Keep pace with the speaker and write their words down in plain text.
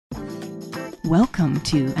Welcome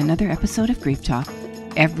to another episode of Grief Talk.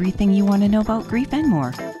 Everything you want to know about grief and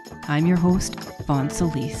more. I'm your host, Vaughn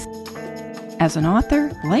Solis. As an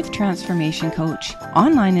author, life transformation coach,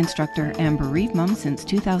 online instructor, and bereaved mom since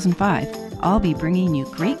 2005, I'll be bringing you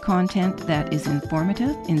great content that is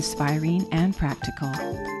informative, inspiring, and practical.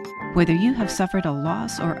 Whether you have suffered a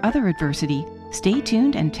loss or other adversity, stay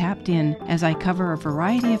tuned and tapped in as I cover a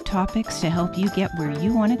variety of topics to help you get where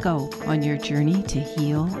you want to go on your journey to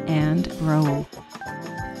heal and grow.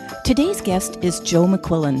 Today's guest is Joe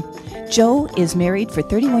McQuillen. Joe is married for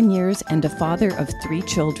 31 years and a father of 3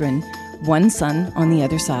 children, one son on the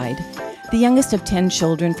other side. The youngest of 10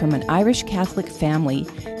 children from an Irish Catholic family,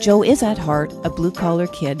 Joe is at heart a blue-collar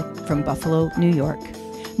kid from Buffalo, New York.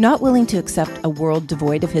 Not willing to accept a world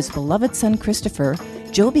devoid of his beloved son Christopher,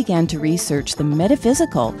 Joe began to research the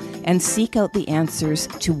metaphysical and seek out the answers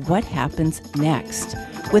to what happens next.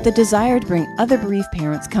 With a desire to bring other bereaved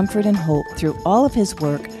parents comfort and hope through all of his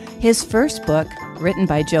work, his first book, written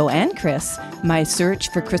by Joe and Chris, My Search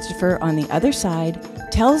for Christopher on the Other Side,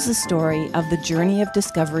 tells the story of the journey of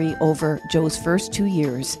discovery over Joe's first 2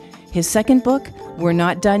 years. His second book, We're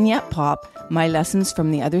Not Done Yet, Pop, My Lessons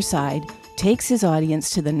from the Other Side, takes his audience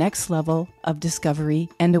to the next level of discovery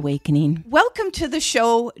and awakening. Welcome to the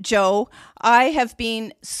show, Joe. I have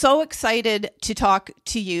been so excited to talk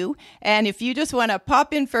to you. And if you just want to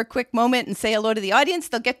pop in for a quick moment and say hello to the audience,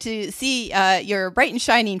 they'll get to see your bright and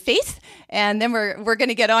shining face. And then we're going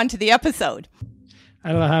to get on to the episode.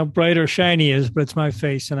 I don't know how bright or shiny it is, but it's my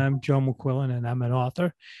face. And I'm Joe McQuillen, and I'm an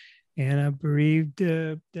author and a bereaved,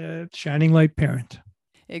 shining light parent.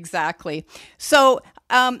 Exactly. So,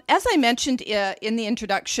 as I mentioned in the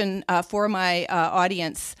introduction for my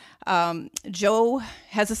audience, Joe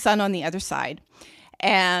has a son on the other side,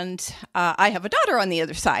 and I have a daughter on the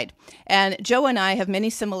other side. And Joe and I have many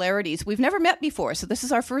similarities. We've never met before, so this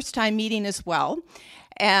is our first time meeting as well.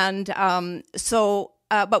 And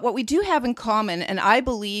but what we do have in common, and I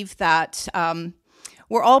believe that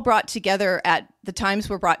we're all brought together at the times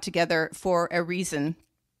we're brought together for a reason.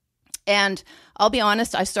 And I'll be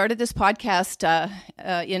honest, I started this podcast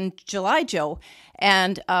in July, Joe,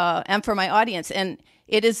 and for my audience. And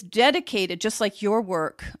it is dedicated, just like your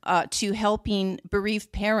work, to helping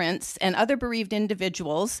bereaved parents and other bereaved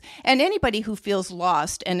individuals and anybody who feels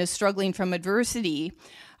lost and is struggling from adversity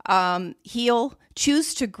heal,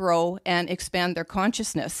 choose to grow, and expand their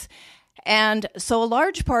consciousness. And so a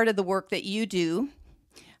large part of the work that you do,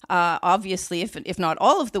 obviously, if not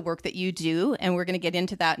all of the work that you do, and we're going to get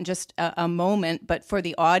into that in just a moment, but for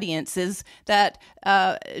the audience, is that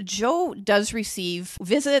Joe does receive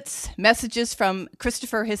visits, messages from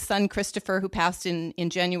Christopher, his son Christopher, who passed in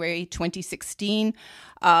January 2016,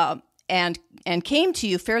 and came to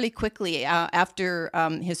you fairly quickly after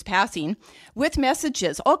his passing with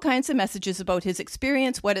messages, all kinds of messages about his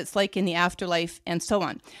experience, what it's like in the afterlife, and so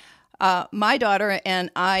on. My daughter and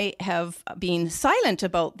I have been silent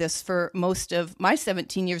about this for most of my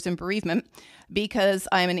 17 years in bereavement because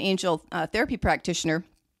I'm an angel therapy practitioner.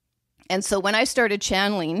 And so when I started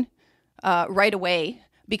channeling right away,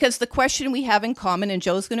 because the question we have in common, and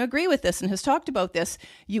Joe's going to agree with this and has talked about this,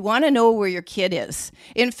 you want to know where your kid is.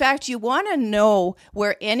 In fact, you want to know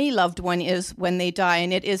where any loved one is when they die.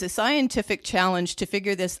 And it is a scientific challenge to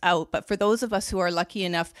figure this out. But for those of us who are lucky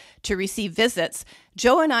enough to receive visits,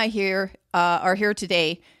 Joe and I are here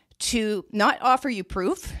today to not offer you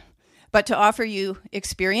proof, but to offer you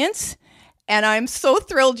experience. And I'm so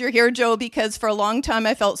thrilled you're here, Joe, because for a long time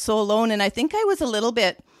I felt so alone. And I think I was a little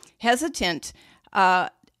bit hesitant.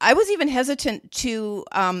 I was even hesitant to,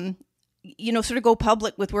 sort of go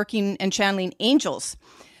public with working and channeling angels.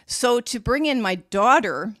 So to bring in my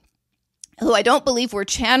daughter, who I don't believe we're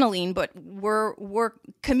channeling, but we're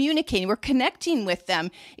communicating, we're connecting with them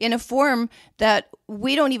in a form that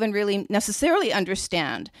we don't even really necessarily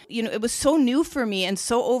understand. It was so new for me and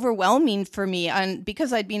so overwhelming for me. And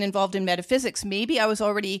because I'd been involved in metaphysics, maybe I was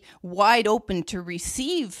already wide open to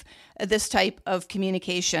receive this type of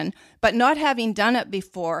communication, but not having done it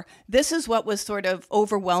before, this is what was sort of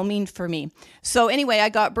overwhelming for me. So anyway, I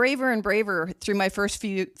got braver and braver through my first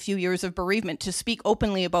few years of bereavement to speak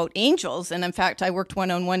openly about angels. And in fact, I worked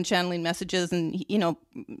one-on-one channeling messages and,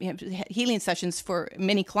 healing sessions for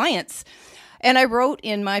many clients. And I wrote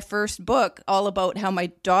in my first book all about how my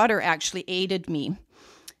daughter actually aided me.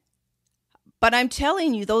 But I'm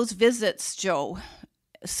telling you, those visits, Joe,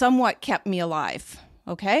 somewhat kept me alive,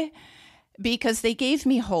 okay? Because they gave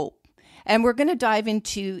me hope. And we're going to dive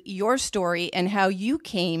into your story and how you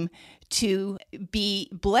came to be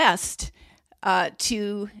blessed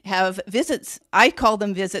to have visits. I call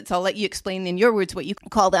them visits. I'll let you explain in your words what you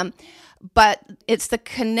call them. but it's the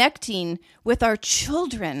connecting with our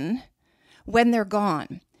children when they're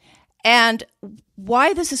gone. And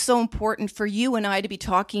why this is so important for you and I to be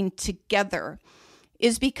talking together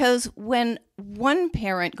is because when one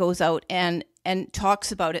parent goes out and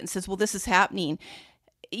talks about it and says, well, this is happening,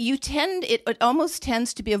 it almost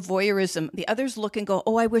tends to be a voyeurism. The others look and go,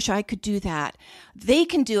 oh, I wish I could do that. They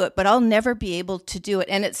can do it, but I'll never be able to do it.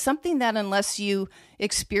 And it's something that unless you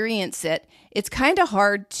experience it, it's kind of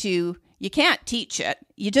hard you can't teach it.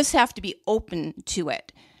 You just have to be open to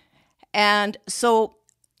it. And so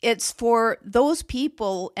it's for those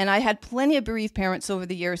people, and I had plenty of bereaved parents over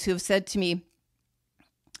the years who have said to me,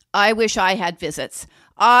 I wish I had visits.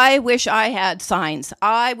 I wish I had signs.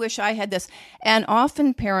 I wish I had this. And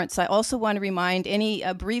often parents, I also want to remind any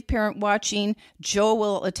bereaved parent watching, Joe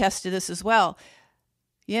will attest to this as well.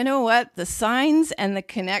 You know what? The signs and the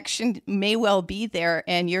connection may well be there,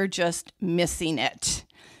 and you're just missing it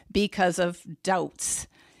because of doubts.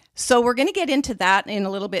 So we're going to get into that in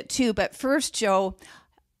a little bit too. But first, Joe,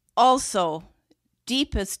 also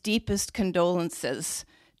deepest condolences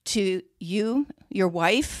to you, your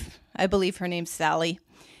wife, I believe her name's Sally,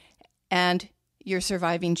 and your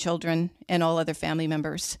surviving children and all other family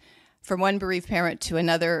members. From one bereaved parent to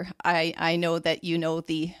another, I know that you know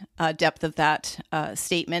the depth of that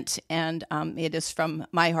statement, and it is from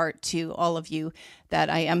my heart to all of you that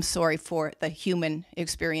I am sorry for the human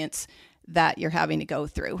experience that you're having to go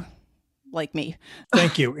through, like me.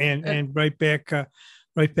 Thank you, and right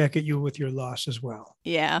back at you with your loss as well.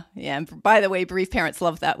 Yeah. And by the way, bereaved parents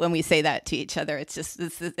love that when we say that to each other. It's just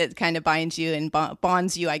it kind of binds you and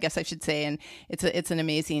bonds you, I guess I should say. And it's an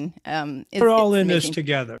amazing. We're all in this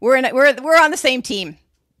together. We're on the same team,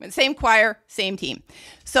 same choir, same team.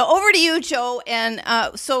 So over to you, Joe. And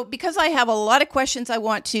so because I have a lot of questions I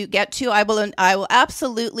want to get to, I will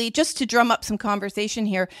absolutely, just to drum up some conversation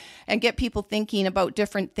here and get people thinking about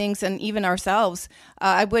different things and even ourselves,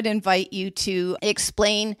 I would invite you to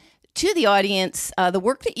explain to the audience the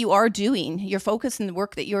work that you are doing, your focus in the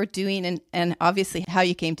work that you're doing, and obviously how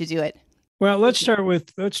you came to do it. Well, let's start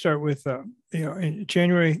with in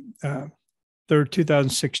January 3rd,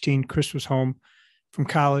 2016, Chris was home from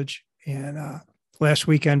college, and last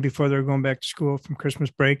weekend before they were going back to school from Christmas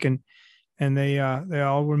break, and they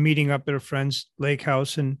all were meeting up at a friend's lake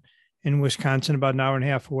house in Wisconsin, about an hour and a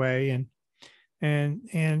half away, and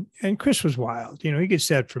Chris was wild. He gets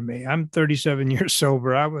sad for me. I'm 37 years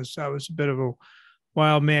sober. I was a bit of a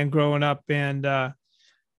wild man growing up, and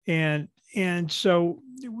so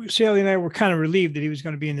Sally and I were kind of relieved that he was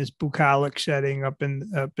going to be in this bucolic setting up in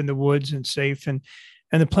the woods and safe. And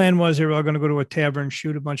the plan was they were all going to go to a tavern,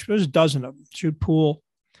 shoot there was a dozen of them, shoot pool,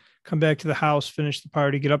 come back to the house, finish the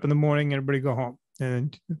party, get up in the morning, everybody go home.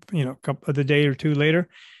 And, a couple of the day or two later,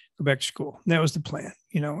 go back to school. And that was the plan,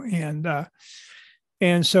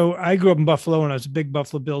 and so I grew up in Buffalo, and I was a big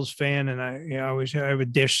Buffalo Bills fan. And I always have a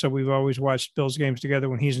dish. So we've always watched Bills games together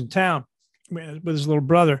when he's in town with his little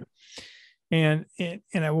brother. And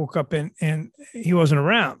I woke up and he wasn't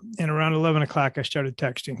around. And around 11 o'clock, I started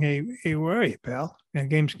texting, hey, where are you, pal? And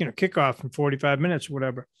game's kickoff in 45 minutes or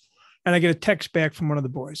whatever. And I get a text back from one of the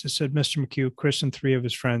boys that said, Mr. McHugh, Chris and three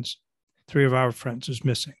of our friends is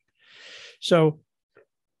missing. So,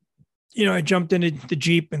 I jumped into the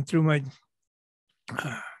Jeep and threw my,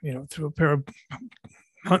 threw a pair of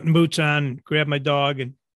hunting boots on, and grabbed my dog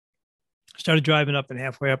and started driving up, and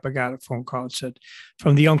halfway up, I got a phone call. It said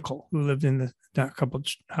from the uncle who lived in a couple of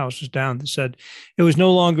houses down. That said it was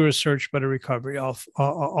no longer a search but a recovery.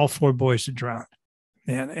 All four boys had drowned,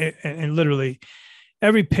 and literally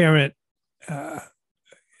every parent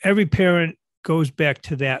goes back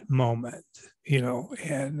to that moment,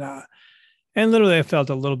 and literally I felt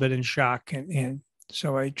a little bit in shock, and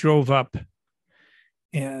so I drove up,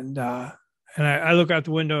 and I look out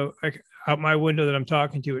the window. Out my window that I'm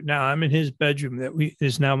talking to it now. I'm in his bedroom that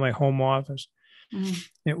is now my home office.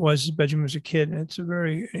 Mm-hmm. It was his bedroom as a kid, and it's a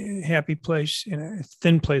very happy place and a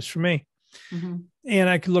thin place for me. Mm-hmm. And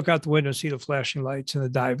I could look out the window and see the flashing lights and the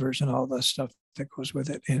divers and all the stuff that goes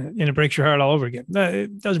with it. And it breaks your heart all over again. No,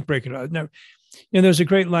 it doesn't break it out. No. There's a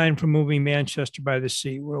great line from the movie Manchester by the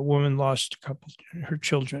Sea where a woman lost her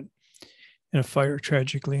children in a fire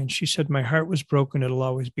tragically. And she said, my heart was broken. It'll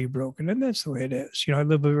always be broken. And that's the way it is. I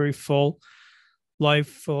live a very full life,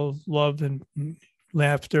 full of love and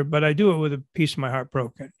laughter, but I do it with a piece of my heart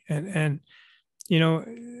broken. And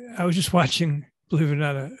I was just watching, believe it or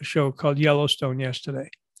not, a show called Yellowstone yesterday.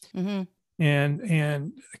 Mm-hmm.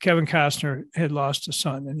 And Kevin Costner had lost a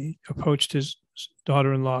son, and he approached his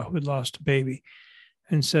daughter-in-law who had lost a baby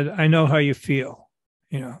and said, I know how you feel.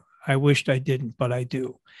 I wished I didn't, but I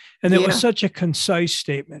do. And it was Yeah. such a concise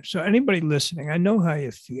statement. So anybody listening, I know how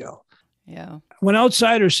you feel. Yeah. When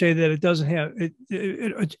outsiders say that it doesn't have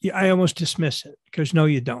I almost dismiss it because no,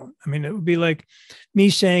 you don't. I mean, it would be like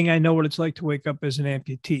me saying I know what it's like to wake up as an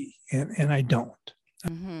amputee, and I don't.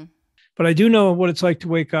 Mm-hmm. But I do know what it's like to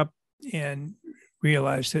wake up and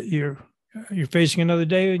realize that you're facing another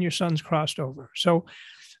day and your son's crossed over. So,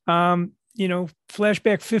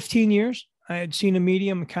 flashback 15 years. I had seen a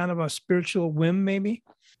medium, kind of a spiritual whim, maybe.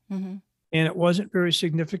 Mm-hmm. And it wasn't very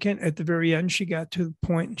significant. At the very end, she got to the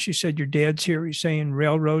point and she said, your dad's here. He's saying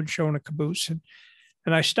railroad, showing a caboose.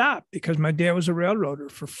 And I stopped because my dad was a railroader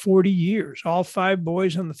for 40 years. All 5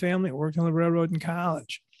 boys in the family worked on the railroad in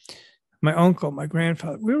college. My uncle, my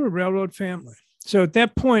grandfather, we were a railroad family. So at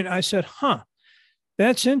that point, I said,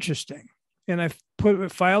 that's interesting. And I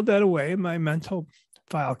filed that away in my mental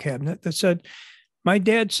file cabinet that said, my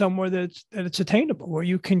dad's somewhere that it's attainable, where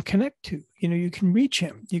you can connect to, you can reach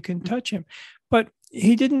him, you can touch him. But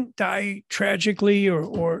he didn't die tragically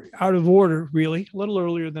or out of order, really, a little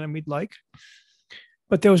earlier than we'd like.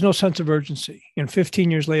 But there was no sense of urgency.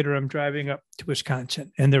 15 years later, I'm driving up to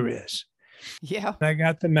Wisconsin, and there is. Yeah. And I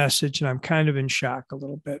got the message, and I'm kind of in shock a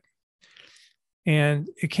little bit. And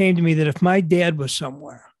it came to me that if my dad was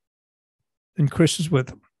somewhere, then Chris is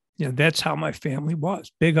with him. That's how my family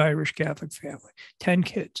was. Big Irish Catholic family, 10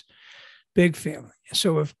 kids, big family.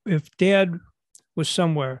 So if dad was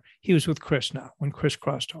somewhere, he was with Chris now when Chris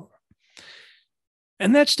crossed over.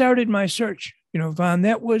 And that started my search. Vaughn,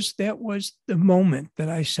 that was the moment that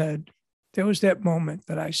I said,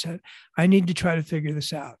 I need to try to figure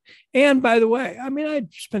this out. And by the way, I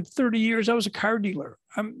spent 30 years, I was a car dealer.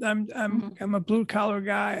 I'm a blue collar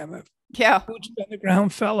guy. I'm a boots on the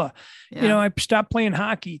ground fella. Yeah. I stopped playing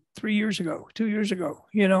hockey 2 years ago,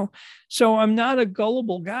 so I'm not a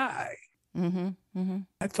gullible guy. Mm-hmm. Mm-hmm.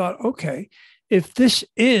 I thought, okay, if this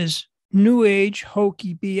is new age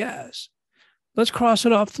hokey BS, let's cross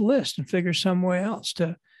it off the list and figure some way else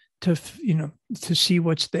to see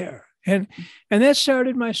what's there. And that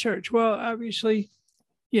started my search. Well, obviously,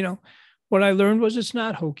 what I learned was it's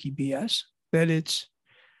not hokey BS, that it's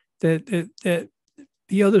that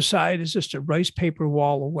the other side is just a rice paper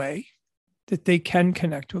wall away, that they can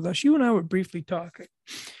connect with us. You and I were briefly talking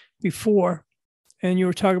before, and you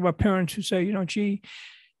were talking about parents who say, gee,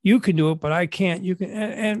 you can do it, but I can't. You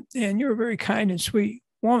can, and you're a very kind and sweet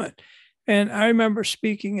woman. And I remember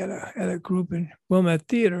speaking at a group in Wilmette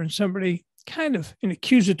Theater, and somebody kind of in an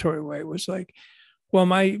accusatory way was like, well,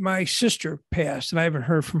 my sister passed and I haven't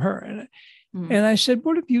heard from her. And I said,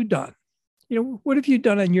 what have you done? What have you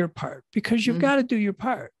done on your part? Because you've got to do your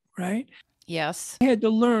part, right? Yes. I had to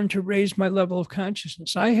learn to raise my level of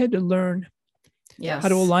consciousness. I had to learn Yes. how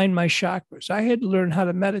to align my chakras. I had to learn how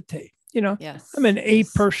to meditate. Yes. I'm an A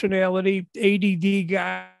personality, ADD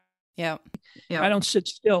guy. Yeah. I don't sit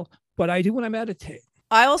still, but I do when I meditate.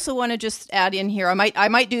 I also want to just add in here. I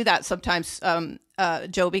might do that sometimes,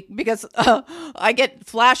 Joe, because I get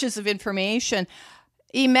flashes of information.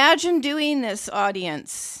 Imagine doing this,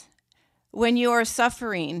 audience, when you are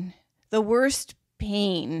suffering the worst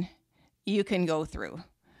pain you can go through.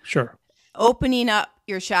 Sure. Opening up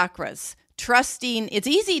your chakras, trusting. It's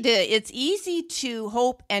easy to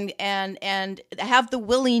hope and have the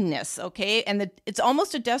willingness. Okay, and it's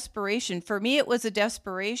almost a desperation. For me, it was a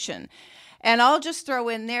desperation. And I'll just throw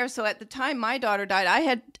in there. So at the time my daughter died, I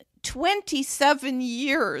had 27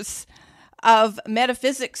 years of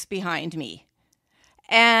metaphysics behind me.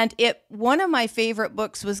 And one of my favorite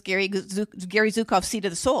books was Gary Zukav's Seed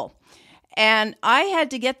of the Soul. And I had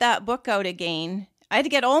to get that book out again. I had to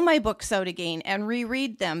get all my books out again and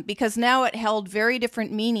reread them, because now it held very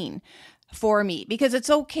different meaning for me. Because it's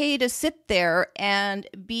okay to sit there and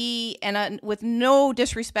be, with no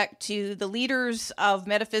disrespect to the leaders of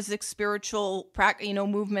metaphysics, spiritual,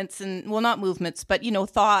 movements, and not movements, but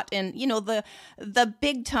thought, and the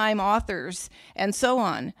big time authors and so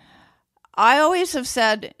on. I always have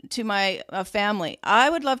said to my family, I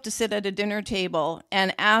would love to sit at a dinner table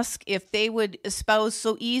and ask if they would espouse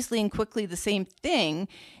so easily and quickly the same thing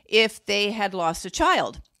if they had lost a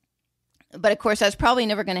child. But of course, that's probably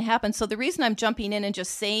never going to happen. So the reason I'm jumping in and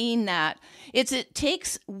just saying that, it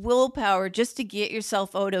takes willpower just to get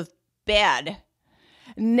yourself out of bed.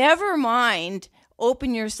 Never mind,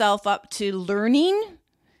 open yourself up to learning,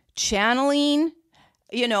 channeling,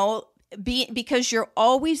 because you're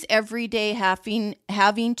always every day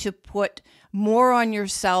having to put more on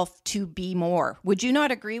yourself to be more. Would you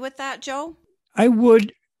not agree with that, Joe? I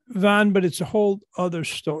would, Vaughn, but it's a whole other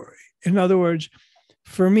story. In other words,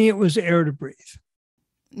 for me, it was air to breathe.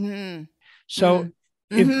 Mm. So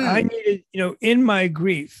if I needed, in my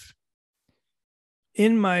grief,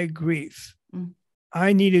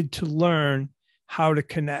 I needed to learn how to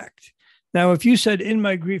connect. Now, if you said in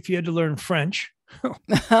my grief, you had to learn French,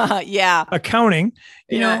 accounting,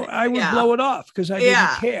 I would blow it off because I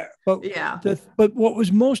didn't care. But but what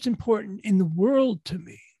was most important in the world to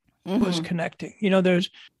me was connecting. There's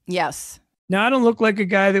Now I don't look like a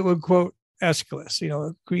guy that would quote Aeschylus,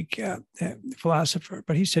 a Greek philosopher,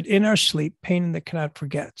 but he said, "In our sleep, pain that cannot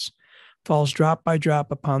forgets falls drop by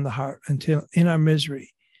drop upon the heart until in our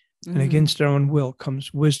misery and against our own will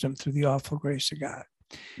comes wisdom through the awful grace of God."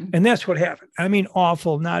 And that's what happened. I mean,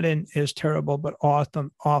 awful, not in as terrible, but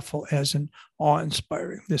awful as in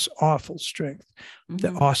awe-inspiring, this awful strength,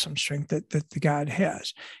 the awesome strength that the God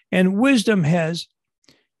has. And wisdom has,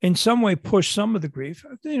 in some way, pushed some of the grief.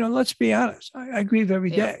 Let's be honest. I grieve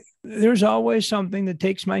every day. There's always something that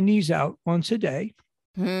takes my knees out once a day.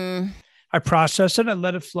 I process it, I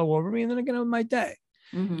let it flow over me, and then I get on with my day.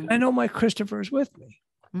 I know my Christopher is with me,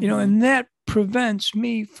 and that prevents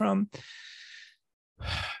me from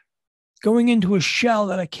going into a shell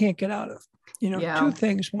that I can't get out of. Two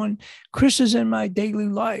things. One, Chris is in my daily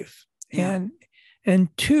life. And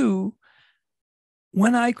two,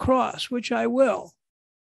 when I cross, which I will,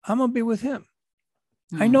 I'm going to be with him.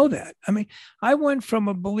 I know that. I mean, I went from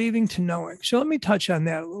a believing to knowing. So let me touch on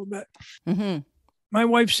that a little bit. My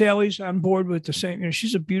wife, Sally's on board with the same.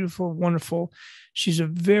 She's a beautiful, wonderful. She's a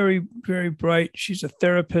very, very bright. She's a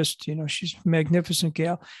therapist. She's a magnificent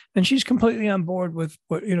gal. And she's completely on board with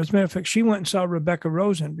what, as a matter of fact, she went and saw Rebecca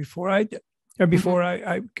Rosen before I did, or before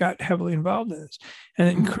I got heavily involved in this. And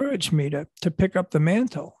it encouraged me to pick up the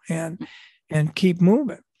mantle and keep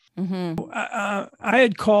moving. I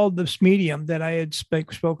had called this medium that I had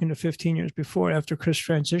spoken to 15 years before after Chris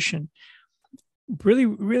transitioned really,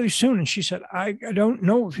 really soon. And she said, I don't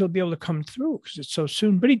know if he'll be able to come through because it's so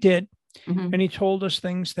soon, but he did. And he told us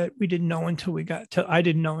things that we didn't know I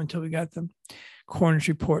didn't know until we got the coroner's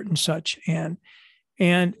report and such.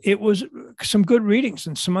 And it was some good readings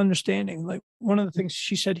and some understanding. Like one of the things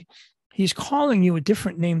she said, he's calling you a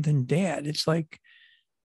different name than Dad. It's like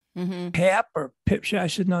Pap or Pip. I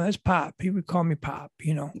said, no, that's Pop. He would call me Pop,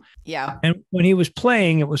 Yeah. And when he was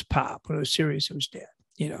playing, it was Pop. When it was serious, it was Dad,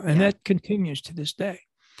 and that continues to this day.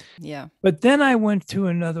 Yeah. But then I went to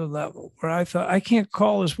another level where I thought, I can't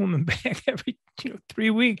call this woman back every 3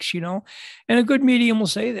 weeks, and a good medium will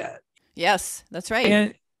say that. Yes, that's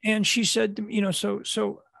right. And she said,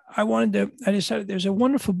 so I decided there's a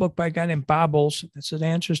wonderful book by a guy named Bob Olson that said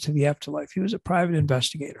Answers to the Afterlife. He was a private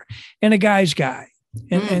investigator and a guy's guy.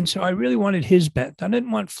 And so I really wanted his bent. I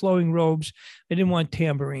didn't want flowing robes. I didn't want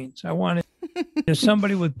tambourines. I wanted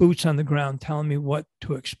somebody with boots on the ground telling me what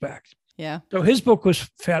to expect. Yeah. So his book was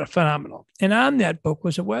phenomenal. And on that book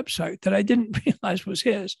was a website that I didn't realize was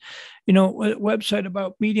his, a website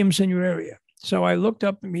about mediums in your area. So I looked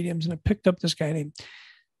up mediums and I picked up this guy named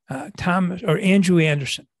Andrew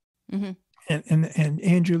Anderson. And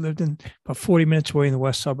Andrew lived in about 40 minutes away in the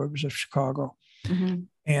west suburbs of Chicago.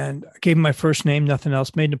 And I gave him my first name, nothing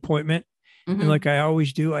else, made an appointment. And like I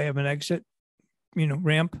always do, I have an exit,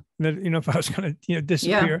 ramp that, if I was going to,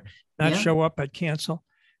 disappear, not show up, I'd cancel.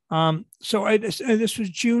 So this was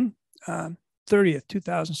June 30th,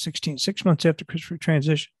 2016, 6 months after Christopher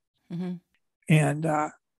transitioned. And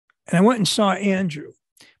I went and saw Andrew.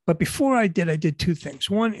 But before I did two things.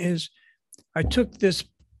 One is I took this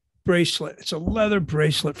bracelet. It's a leather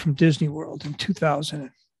bracelet from Disney World in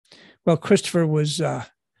 2000. Well, Christopher was, so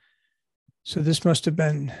this must have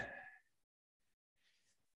been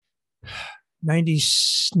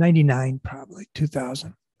 99, probably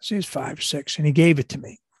 2000. So he was 5 or 6, and he gave it to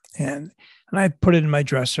me. And I put it in my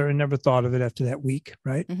dresser and never thought of it after that week,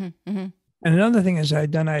 right? And another thing is I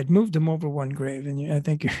had moved him over one grave, and I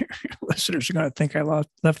think your listeners are going to think I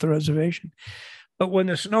left the reservation. But when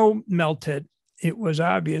the snow melted, it was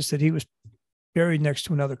obvious that he was buried next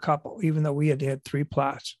to another couple, even though we had 3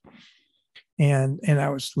 plots. And I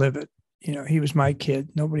was livid. He was my kid,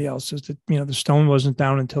 nobody else's. The stone wasn't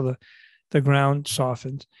down until the ground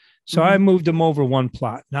softened. So I moved him over one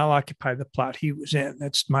plot. Now I'll occupy the plot he was in.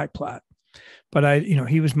 That's my plot. But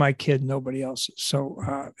he was my kid, nobody else's.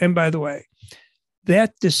 So, and by the way,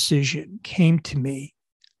 that decision came to me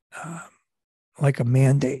like a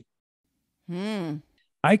mandate.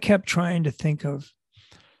 I kept trying to think of,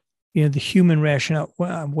 the human rationale.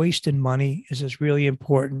 Well, I'm wasting money. Is this really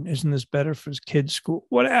important? Isn't this better for his kid's school?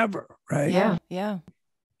 Whatever, right? Yeah.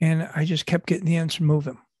 And I just kept getting the answer, move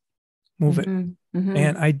it.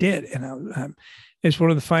 And I did. And it's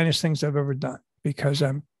one of the finest things I've ever done because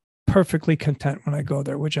I'm perfectly content when I go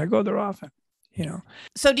there, which I go there often. you know.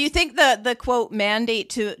 So do you think the quote mandate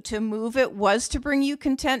to move it was to bring you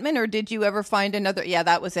contentment, or did you ever find another? Yeah,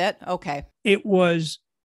 that was it. Okay. It was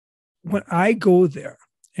when I go there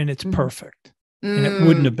and it's perfect, and it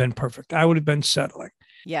wouldn't have been perfect. I would have been settling.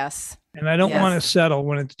 Yes. And I don't want to settle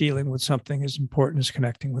when it's dealing with something as important as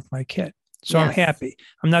connecting with my kid. So I'm happy.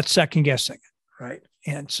 I'm not second guessing it. Right.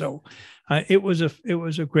 And so it was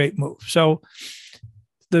a great move. So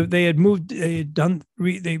they moved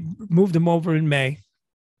them over in May,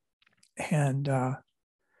 and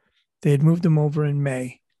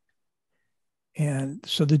and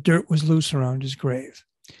so the dirt was loose around his grave.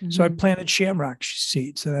 So I planted shamrock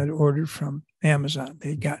seeds that I'd ordered from Amazon.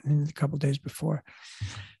 They'd gotten in a couple of days before.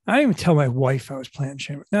 I didn't even tell my wife I was planting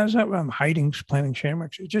shamrock. That's not what I'm hiding, planting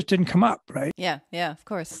shamrocks. It just didn't come up, right? Yeah, of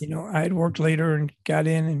course. I had worked later and got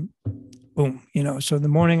in and boom, So in the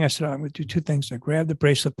morning I said, I'm going to do two things. I grabbed the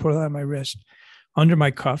bracelet, put it on my wrist, under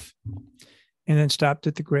my cuff, and then stopped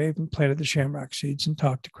at the grave and planted the shamrock seeds and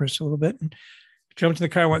talked to Chris a little bit and jumped in the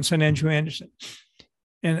car, went and sent Andrew Anderson.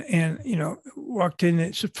 And walked in.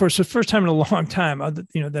 It's the first time in a long time,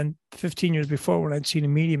 than 15 years before when I'd seen a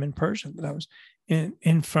medium in person, that I was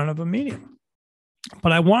in front of a medium.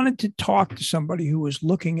 But I wanted to talk to somebody who was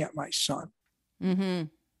looking at my son. And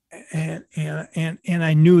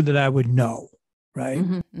I knew that I would know, right?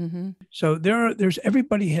 So there's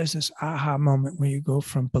everybody has this aha moment where you go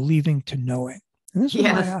from believing to knowing. And this was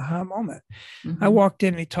my aha moment. I walked in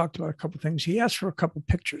and he talked about a couple of things. He asked for a couple of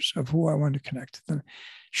pictures of who I wanted to connect with. And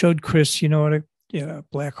showed Chris, at a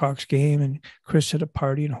Blackhawks game, and Chris at a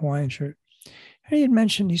party in a Hawaiian shirt. And he had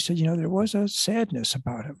mentioned, he said, there was a sadness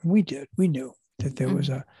about him. And we knew that there was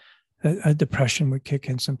a depression would kick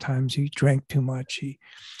in sometimes. He drank too much.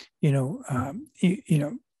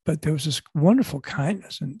 But there was this wonderful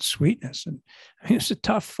kindness and sweetness. And he was a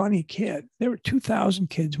tough, funny kid. There were 2,000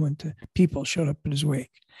 kids people showed up at his wake.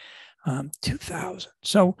 2,000.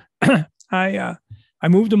 So I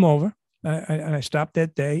moved him over. I stopped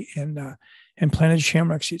that day and planted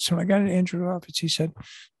shamrock seeds. So when I got in Andrew's office, he said,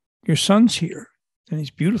 your son's here. And he's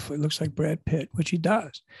beautiful. He looks like Brad Pitt, which he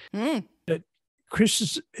does. That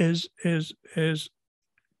Chris is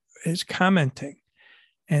commenting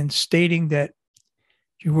and stating that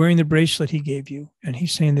you're wearing the bracelet he gave you, and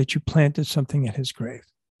he's saying that you planted something at his grave.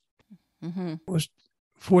 It was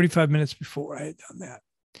 45 minutes before I had done that.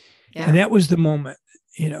 Yeah. And that was the moment,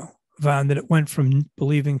 Vaughn, that it went from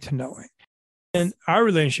believing to knowing. And our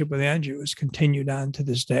relationship with Andrew has continued on to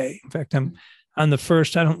this day. In fact, I'm on the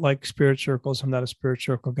first. I don't like spirit circles. I'm not a spirit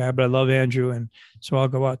circle guy, but I love Andrew. And so I'll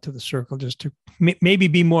go out to the circle just to maybe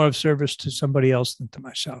be more of service to somebody else than to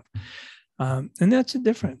myself. And that's a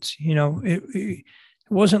difference. It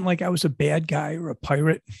wasn't like I was a bad guy or a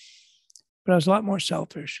pirate, but I was a lot more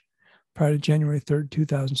selfish prior to January 3rd,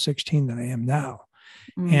 2016 than I am now.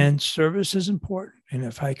 And service is important. And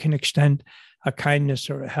if I can extend a kindness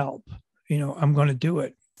or a help, I'm going to do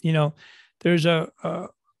it. There's a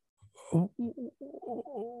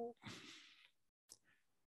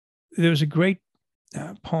great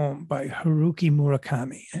poem by Haruki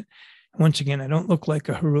Murakami. And once again, I don't look like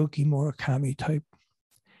a Haruki Murakami type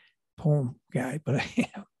poem guy, but I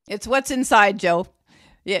am. It's what's inside, Joe.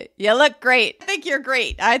 Yeah, you look great. I think you're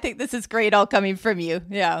great. I think this is great all coming from you.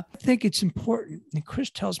 Yeah. I think it's important. And Chris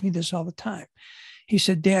tells me this all the time. He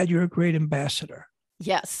said, Dad, you're a great ambassador.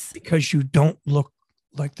 Yes. Because you don't look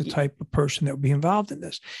like the type of person that would be involved in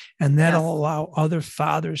this. And that'll allow other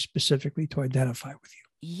fathers specifically to identify with you.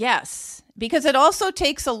 Yes. Because it also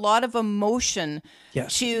takes a lot of emotion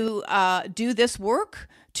to do this work,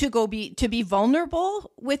 to be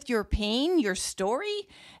vulnerable with your pain, your story.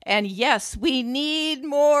 And yes, we need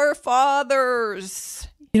more fathers.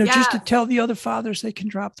 Just to tell the other fathers they can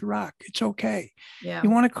drop the rock. It's okay. Yeah. You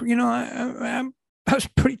want to, I was a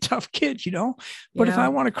pretty tough kid, but if I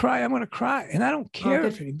want to cry, I'm going to cry. And I don't care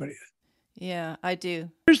if anybody. Yeah, I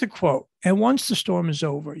do. Here's the quote. And once the storm is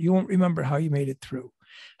over, you won't remember how you made it through,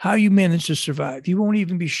 how you managed to survive. You won't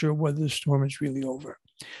even be sure whether the storm is really over.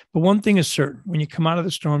 But one thing is certain, when you come out of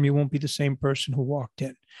the storm, you won't be the same person who walked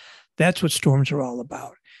in. That's what storms are all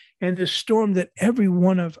about. And the storm that every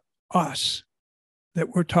one of us that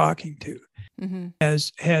we're talking to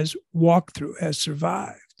has walked through, has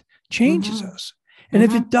survived, changes us. And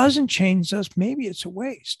if it doesn't change us, maybe it's a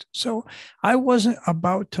waste. So I wasn't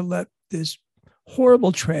about to let this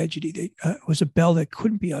horrible tragedy that was a bell that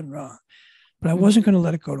couldn't be unrung, but I wasn't going to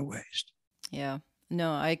let it go to waste. Yeah,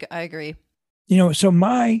 no, I agree. So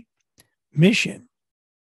my mission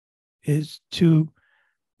is to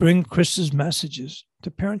bring Chris's messages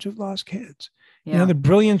to parents who've lost kids. Yeah. The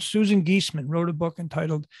brilliant Susan Geisman wrote a book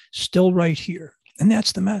entitled Still Right Here. And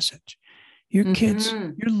that's the message. Your kids,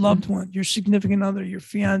 your loved one, your significant other, your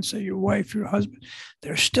fiance, your wife, your husband,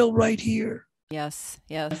 they're still right here. Yes.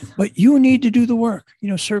 But you need to do the work.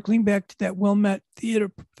 Circling back to that Wilmette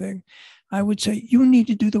theater thing, I would say you need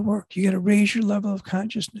to do the work. You got to raise your level of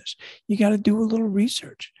consciousness. You got to do a little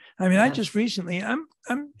research. I mean, I just recently, I'm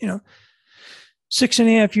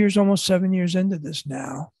 6.5 years, almost 7 years into this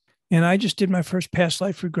now. And I just did my first past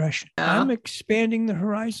life regression. I'm expanding the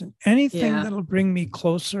horizon. Anything that'll bring me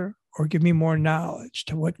closer or give me more knowledge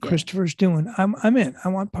to what Christopher's doing, I'm in. I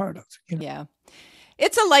want part of. Yeah.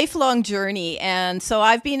 It's a lifelong journey. And so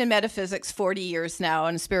I've been in metaphysics 40 years now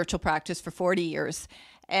and spiritual practice for 40 years.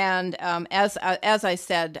 And as I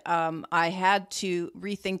said, I had to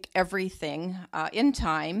rethink everything in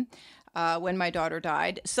time when my daughter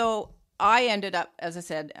died. So I ended up, as I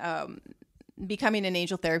said, becoming an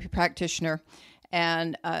angel therapy practitioner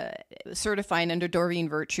and certifying under Doreen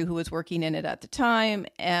Virtue, who was working in it at the time,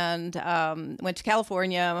 and went to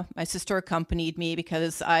California. My sister accompanied me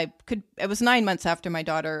because it was 9 months after my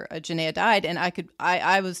daughter Janaya died, and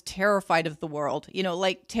I was terrified of the world,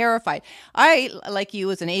 terrified. I, like you,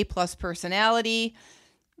 was an A+ personality,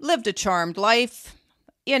 lived a charmed life,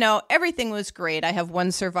 everything was great. I have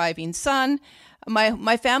one surviving son.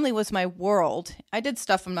 My family was my world. I did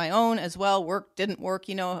stuff on my own as well. Work, didn't work.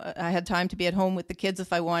 I had time to be at home with the kids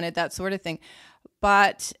if I wanted, that sort of thing.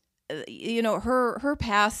 But, her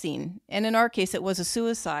passing, and in our case, it was a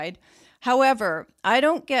suicide. However,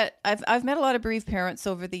 I've met a lot of bereaved parents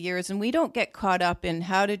over the years, and we don't get caught up in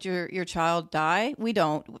how did your child die? We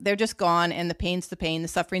don't. They're just gone, and the pain's the pain, the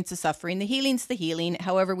suffering's the suffering, the healing's the healing,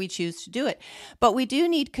 however we choose to do it. But we do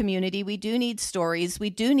need community. We do need stories.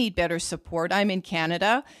 We do need better support. I'm in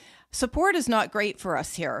Canada. Support is not great for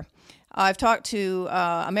us here. I've talked to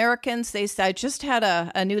Americans. I just had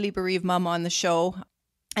a newly bereaved mom on the show.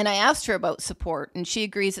 And I asked her about support, and she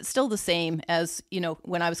agrees it's still the same as,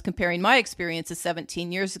 when I was comparing my experiences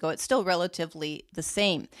 17 years ago, it's still relatively the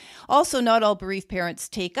same. Also, not all bereaved parents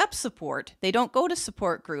take up support. They don't go to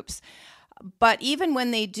support groups. But even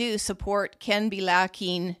when they do, support can be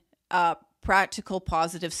lacking practical,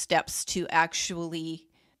 positive steps to actually,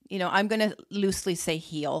 I'm going to loosely say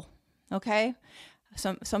heal, okay?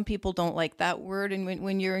 Some people don't like that word, and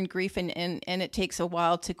when you're in grief and it takes a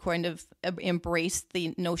while to kind of embrace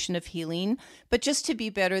the notion of healing, but just to be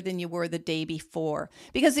better than you were the day before.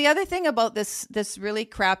 Because the other thing about this really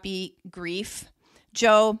crappy grief,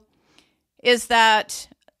 Joe, is that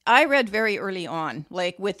I read very early on,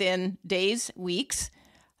 like within days, weeks,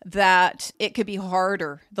 that it could be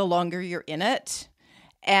harder the longer you're in it.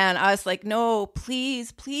 And I was like, no,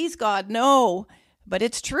 please, God, no. But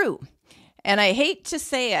it's true. And I hate to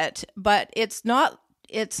say it, but it's not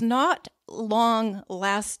long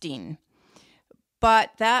lasting. But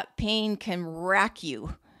that pain can rack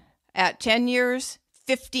you at 10 years,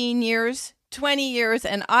 15 years, 20 years.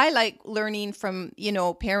 And I like learning from,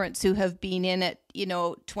 parents who have been in it,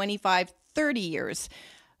 25, 30 years.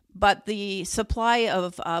 But the supply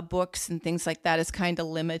of books and things like that is kind of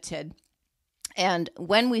limited. And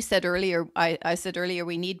when we said earlier, I said earlier,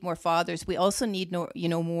 we need more fathers. We also need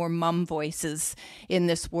more mom voices in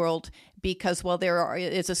this world, because while there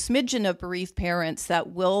is a smidgen of bereaved parents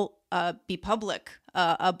that will be public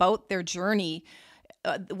about their journey,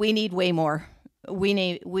 we need way more. We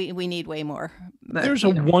need way more. There's a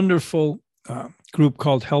wonderful group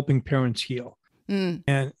called Helping Parents Heal,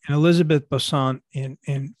 and Elizabeth Basant in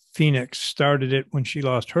Phoenix started it when she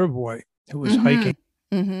lost her boy, who was hiking.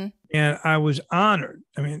 Mm-hmm. And I was honored.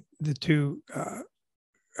 I mean, to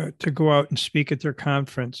go out and speak at their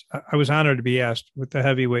conference. I was honored to be asked with the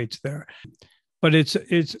heavyweights there. But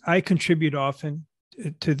I contribute often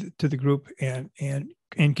to the group and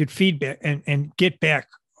get feedback and get back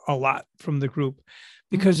a lot from the group,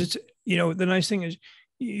 because it's the nice thing is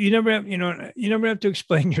you never have to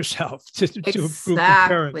explain yourself to a group of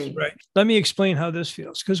parents, right? Let me explain how this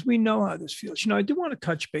feels, because we know how this feels. I do want to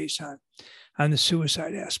touch base on the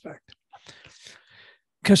suicide aspect,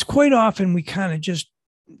 because quite often we kind of just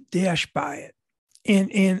dash by it.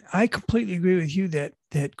 And I completely agree with you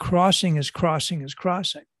that crossing is crossing, right?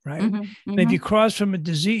 Mm-hmm, mm-hmm. And if you cross from a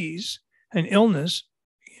disease, an illness,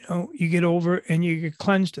 you get over and you get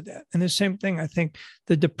cleansed of that. And the same thing, I think,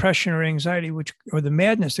 the depression or anxiety, or the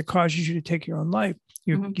madness that causes you to take your own life,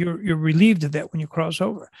 you're relieved of that when you cross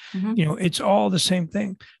over. Mm-hmm. It's all the same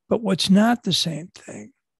thing. But what's not the same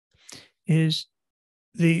thing is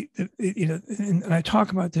and I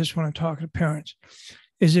talk about this when I'm talking to parents,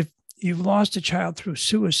 is if you've lost a child through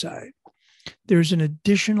suicide, there's an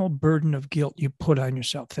additional burden of guilt you put on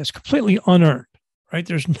yourself that's completely unearned, right?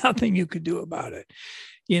 There's nothing you could do about it.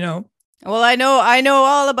 Well, I know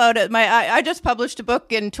all about it. I just published a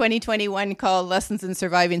book in 2021 called Lessons in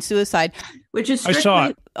Surviving Suicide, which is strictly, I saw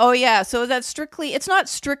it. Oh yeah, so it's not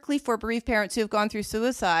strictly for bereaved parents who have gone through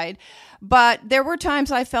suicide, but there were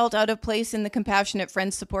times I felt out of place in the Compassionate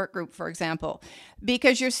Friends support group, for example,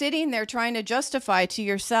 because you're sitting there trying to justify to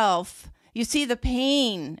yourself. You see the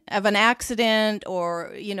pain of an accident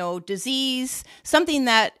or, disease, something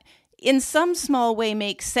that in some small way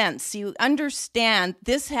makes sense. You understand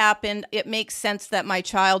this happened. It makes sense that my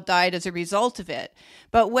child died as a result of it.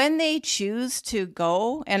 But when they choose to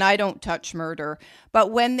go, and I don't touch murder, but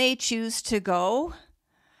when they choose to go,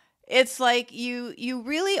 it's like you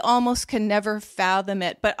really almost can never fathom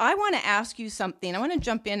it. But I want to ask you something. I want to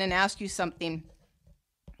jump in and ask you something,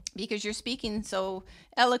 because you're speaking so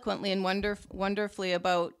eloquently and wonderfully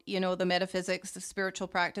about, the metaphysics, the spiritual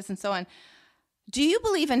practice, and so on. Do you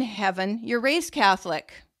believe in heaven? You're raised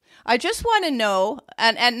Catholic. I just want to know,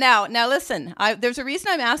 and now listen, there's a reason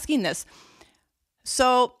I'm asking this.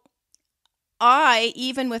 So I,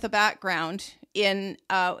 even with a background in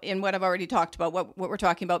what I've already talked about, what we're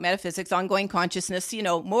talking about, metaphysics, ongoing consciousness,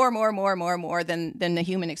 more than the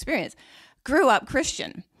human experience, grew up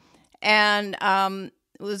Christian and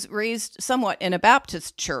was raised somewhat in a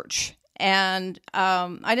Baptist church. And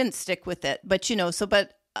I didn't stick with it, but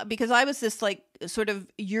because I was this like sort of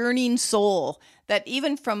yearning soul that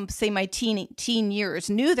even from say my teen years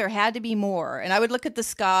knew there had to be more. And I would look at the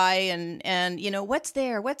sky and what's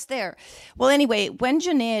there? Well, anyway, when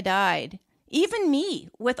Janaya died, even me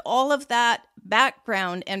with all of that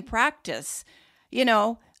background and practice,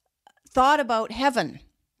 thought about heaven.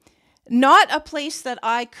 Not a place that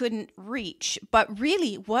I couldn't reach, but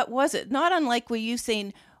really, what was it? Not unlike what you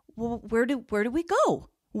saying, well, where do we go?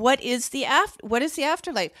 What is the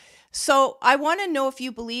afterlife? So I want to know if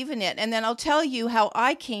you believe in it. And then I'll tell you how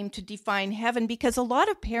I came to define heaven, because a lot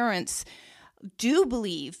of parents do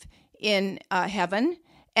believe in heaven.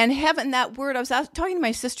 And heaven, that word, I was talking to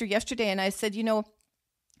my sister yesterday and I said,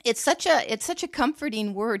 it's such a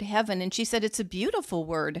comforting word, heaven. And she said, it's a beautiful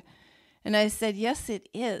word. And I said, yes, it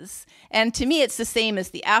is. And to me, it's the same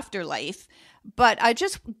as the afterlife. But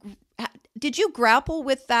did you grapple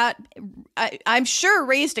with that? I'm sure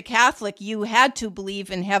raised a Catholic, you had to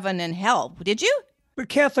believe in heaven and hell. Did you? But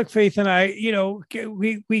Catholic faith and I,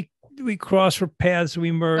 we cross for paths,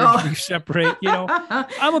 we merge, we separate,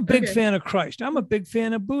 I'm a big fan of Christ. I'm a big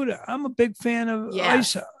fan of Buddha. I'm a big fan of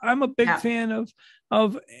Isa. I'm a big fan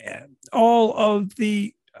of all of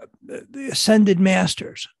the ascended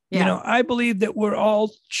masters. Yeah. I believe that we're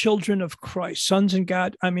all children of Christ, sons of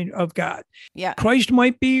God. Yeah. Christ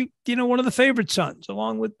might be, one of the favorite sons,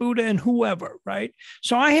 along with Buddha and whoever, right?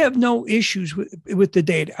 So I have no issues with the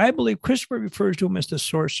deity. I believe Christopher refers to him as the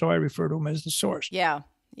source, so I refer to him as the source. Yeah,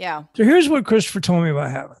 yeah. So here's what Christopher told me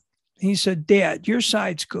about heaven. He said, Dad, your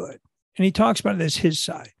side's good. And he talks about it as his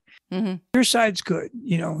side. Mm-hmm. Your side's good.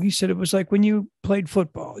 He said it was like when you played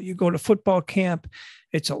football. You go to football camp.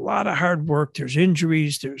 It's a lot of hard work. There's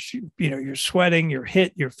injuries. There's, you're sweating, you're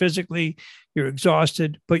hit, you're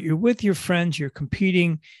exhausted, but you're with your friends, you're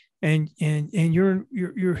competing and you're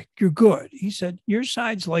good. He said, your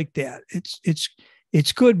side's like that.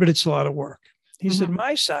 It's good, but it's a lot of work. He said,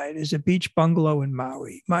 my side is a beach bungalow in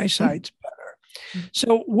Maui. My side's better.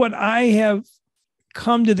 So what I have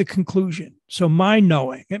come to the conclusion. So my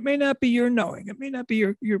knowing, it may not be your knowing, it may not be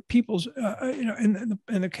your people's, in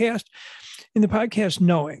the cast, in the podcast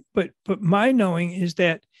knowing, but my knowing is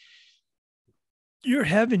that your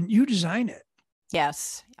heaven, you design it.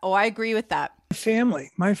 Yes. Oh, I agree with that.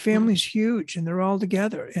 My family's huge and they're all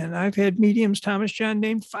together. And I've had mediums, Thomas John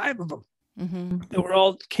named 5 of them. That were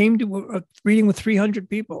all came to a reading with 300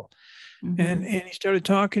 people. And he started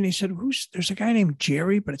talking. He said, there's a guy named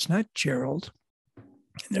Jerry, but it's not Gerald.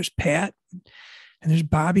 And there's Pat, and there's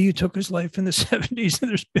Bobby who took his life in the 70s,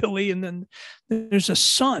 and there's Billy, and then there's a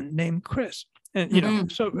son named Chris.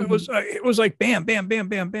 And so it was like bam, bam, bam,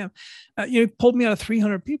 bam, bam. Pulled me out of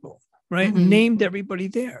 300 people, right? Named everybody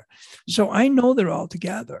there. So I know they're all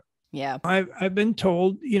together. Yeah, I've been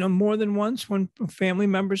told, more than once when family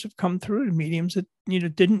members have come through to mediums that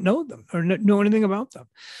didn't know them or know anything about them.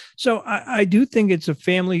 So I do think it's a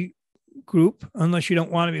family group, unless you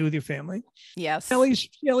don't want to be with your family. Yes.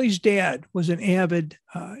 Ellie's dad was an avid,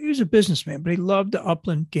 he was a businessman, but he loved the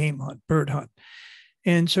upland game hunt, bird hunt.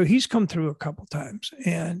 And so he's come through a couple times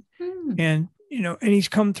and he's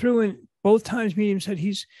come through, and both times medium said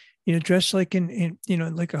he's, dressed like in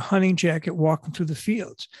like a hunting jacket, walking through the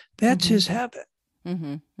fields. That's his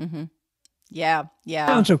heaven. Yeah. Yeah.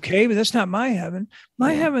 Sounds okay, but that's not my heaven.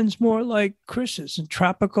 My heaven's more like Chris's and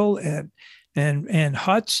tropical and and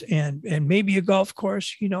huts and maybe a golf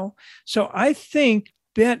course, So I think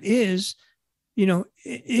that is,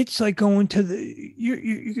 it's like going to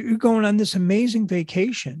you're going on this amazing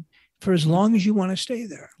vacation for as long as you want to stay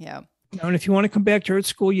there. Yeah. And if you want to come back to Earth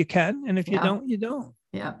School, you can. And if you don't, you don't.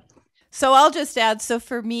 Yeah. So I'll just add, so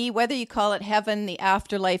for me, whether you call it heaven, the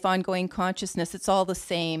afterlife, ongoing consciousness, it's all the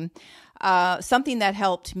same. Something that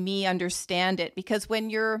helped me understand it, because when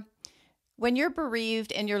you're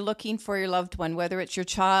bereaved and you're looking for your loved one, whether it's your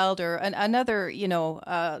child or another,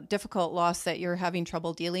 difficult loss that you're having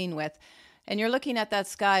trouble dealing with, and you're looking at that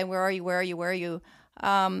sky, where are you, where are you, where are you?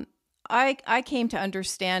 I came to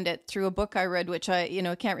understand it through a book I read, which I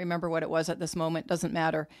can't remember what it was at this moment, doesn't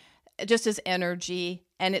matter. Just as energy,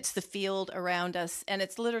 and it's the field around us, and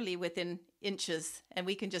it's literally within inches, and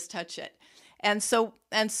we can just touch it. And so,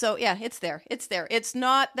 yeah, it's there. It's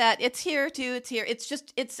not that it's here too. It's here. It's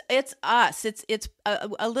just, it's us. It's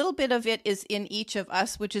a little bit of it is in each of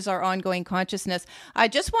us, which is our ongoing consciousness. I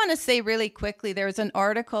just want to say really quickly, there's an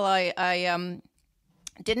article I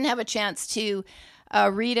didn't have a chance to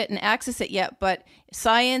read it and access it yet, but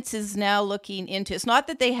science is now looking into. It's not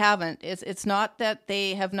that they haven't. It's not that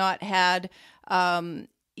they have not had.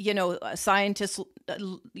 Scientists,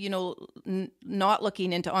 not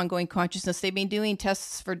looking into ongoing consciousness. They've been doing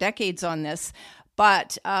tests for decades on this.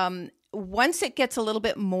 But once it gets a little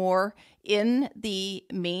bit more in the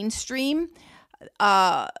mainstream,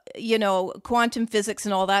 quantum physics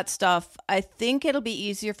and all that stuff, I think it'll be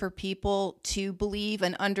easier for people to believe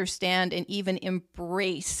and understand and even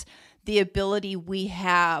embrace the ability we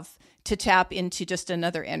have to tap into just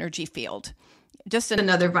another energy field. Just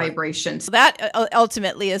another vibration. So that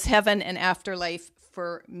ultimately is heaven and afterlife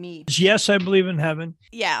for me. Yes, I believe in heaven.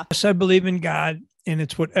 Yeah. Yes, I believe in God, and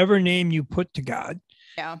it's whatever name you put to God.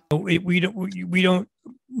 Yeah. We don't.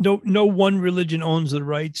 No one religion owns the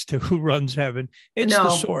rights to who runs heaven. It's the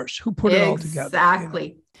source who put it all together.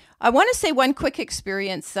 Exactly. I want to say one quick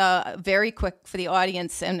experience, very quick for the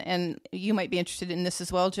audience, and you might be interested in this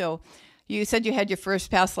as well, Joe. You said you had your first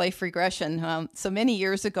past life regression. So many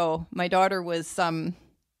years ago, my daughter was, let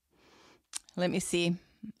me see.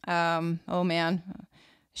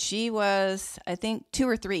 She was, I think, 2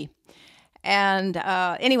 or 3. And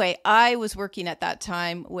anyway, I was working at that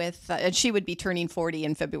time with, and she would be turning 40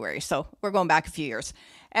 in February. So we're going back a few years.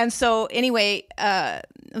 And so anyway, I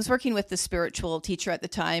was working with the spiritual teacher at the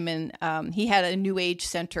time, and he had a New Age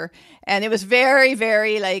center, and it was very,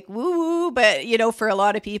 very like woo-woo, but for a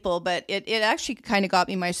lot of people, but it actually kind of got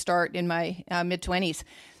me my start in my mid-20s.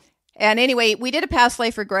 And anyway, we did a past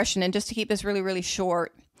life regression, and just to keep this really, really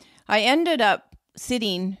short, I ended up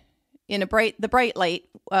sitting in the bright light,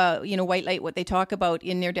 white light, what they talk about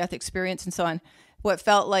in near-death experience and so on, what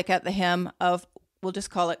felt like at the hem of, we'll just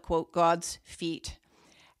call it, quote, God's feet.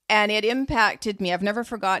 And it impacted me. I've never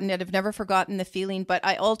forgotten it. I've never forgotten the feeling. But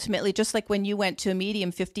I ultimately, just like when you went to a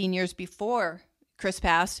medium 15 years before Chris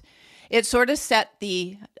passed, it sort of set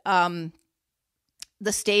the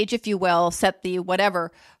stage, if you will, set the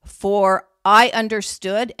whatever for I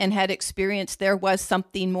understood and had experienced there was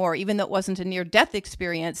something more, even though it wasn't a near-death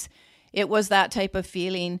experience. It was that type of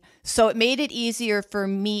feeling. So it made it easier for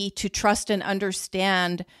me to trust and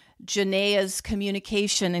understand Janaya's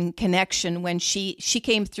communication and connection when she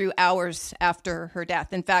came through hours after her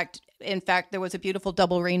death. In fact, there was a beautiful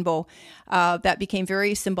double rainbow that became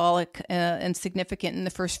very symbolic and significant in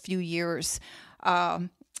the first few years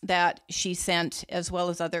that she sent, as well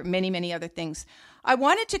as many other things. I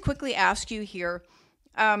wanted to quickly ask you here.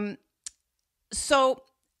 So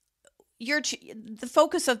the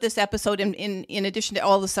focus of this episode, in addition to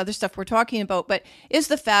all this other stuff we're talking about, but is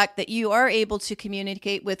the fact that you are able to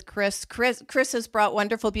communicate with Chris. Chris has brought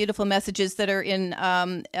wonderful, beautiful messages that are in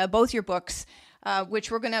both your books,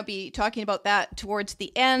 which we're going to be talking about that towards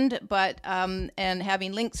the end, but and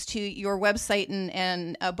having links to your website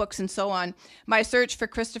and books and so on. My search for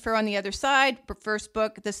Christopher on the Other Side, first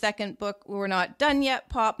book. The second book, we're not done yet,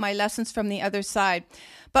 Pop, My Lessons from the Other Side.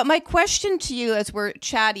 But my question to you as we're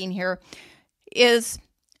chatting here is,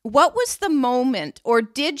 what was the moment, or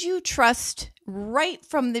did you trust right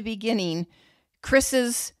from the beginning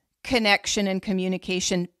Chris's connection and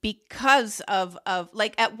communication because of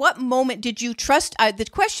like, at what moment did you trust? The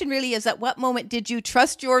question really is, at what moment did you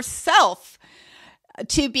trust yourself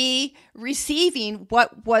to be receiving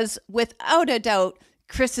what was without a doubt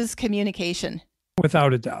Chris's communication?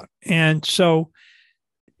 Without a doubt. And so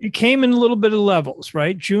it came in a little bit of levels,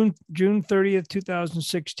 right? June 30th,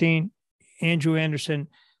 2016, Andrew Anderson,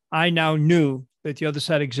 I now knew that the other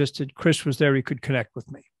side existed. Chris was there. He could connect with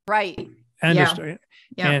me. Right.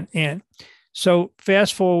 Yeah. And so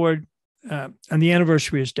fast forward on the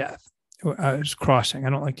anniversary of his death. his crossing. I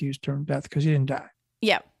don't like to use the term death because he didn't die.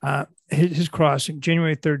 Yeah. His crossing,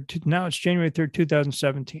 January 3rd. Now it's January 3rd,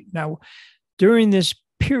 2017. Now, during this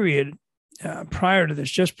period, prior to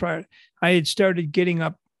this, I had started getting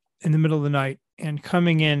up in the middle of the night and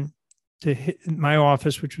coming in to my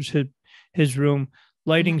office, which was his room,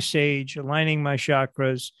 lighting sage, aligning my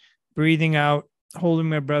chakras, breathing out, holding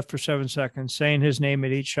my breath for 7 seconds, saying his name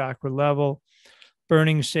at each chakra level,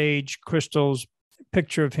 burning sage, crystals,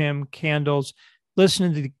 picture of him, candles,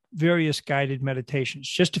 listening to the various guided meditations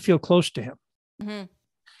just to feel close to him. Mm-hmm.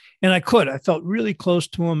 And I felt really close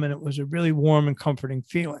to him, and it was a really warm and comforting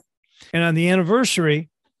feeling. And on the anniversary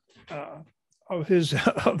of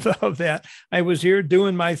that, I was here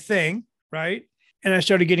doing my thing, right? And I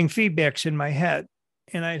started getting feedbacks in my head.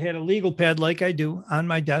 And I had a legal pad like I do on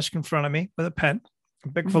my desk in front of me with a pen, a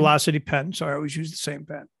big velocity pen. So I always use the same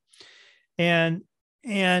pen.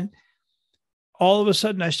 And all of a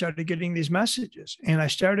sudden I started getting these messages and I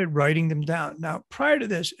started writing them down. Now, prior to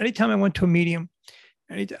this, anytime I went to a medium,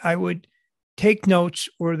 I would take notes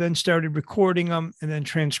or then started recording them and then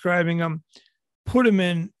transcribing them, put them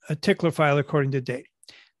in a tickler file according to date.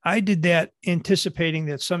 I did that anticipating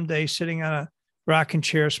that someday sitting on a rocking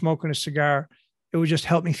chair, smoking a cigar, it would just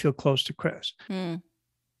help me feel close to Chris.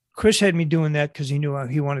 Chris had me doing that because he knew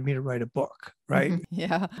he wanted me to write a book, right?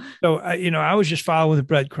 Yeah. So, I was just following the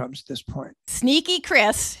breadcrumbs at this point. Sneaky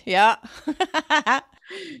Chris. Yeah.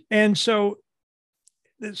 And so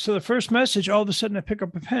the first message, all of a sudden I pick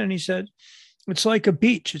up a pen and he said, it's like a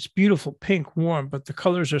beach. It's beautiful, pink, warm, but the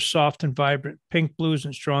colors are soft and vibrant, pink, blues,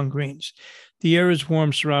 and strong greens. The air is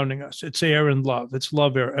warm surrounding us. It's air and love. It's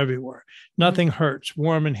love air everywhere. Nothing hurts,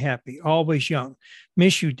 warm and happy, always young.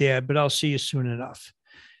 Miss you, Dad, but I'll see you soon enough.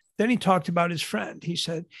 Then he talked about his friend. He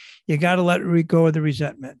said, you got to let go of the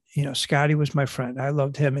resentment. Scotty was my friend. I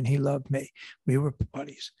loved him and he loved me. We were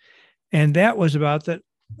buddies. And that was about that.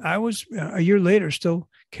 I was a year later still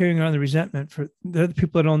carrying on the resentment for the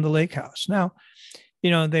people that owned the lake house. Now,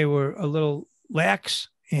 they were a little lax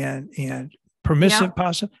and permissive,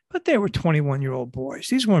 possible, but they were 21-year-old boys.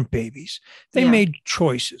 These weren't babies. They made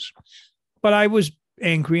choices. But I was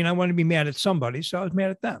angry and I wanted to be mad at somebody, so I was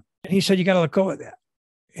mad at them. And he said, you got to let go of that.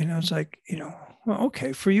 And I was like, well,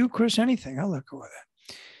 okay, for you, Chris, anything, I'll let go of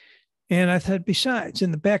that. And I thought, besides,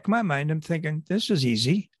 in the back of my mind, I'm thinking, this is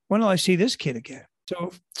easy. When will I see this kid again?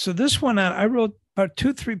 So this one, I wrote about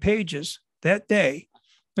 2-3 pages that day,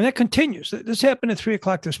 and that continues. This happened at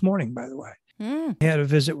 3:00 this morning, by the way. I had a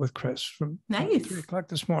visit with Chris from 3:00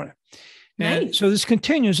 this morning. And so this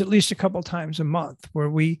continues at least a couple of times a month where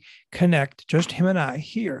we connect, just him and I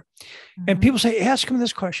here. And people say, ask him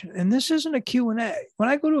this question. And this isn't a Q&A. When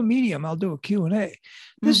I go to a medium, I'll do a Q&A.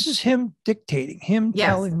 This is him dictating, him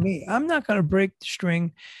telling me. I'm not going to break the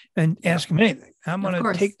string and ask him anything. I'm going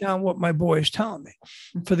to take down what my boy is telling me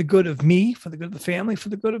for the good of me, for the good of the family, for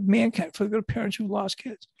the good of mankind, for the good of parents who lost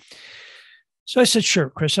kids. So I said, sure,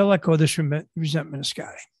 Chris, I'll let go of this resentment of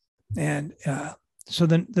Scotty. And so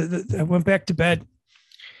then I went back to bed,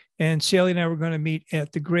 and Sally and I were going to meet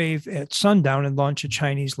at the grave at sundown and launch a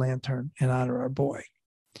Chinese lantern in honor of our boy.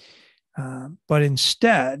 But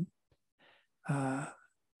instead,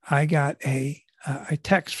 I got a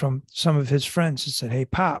text from some of his friends that said, hey,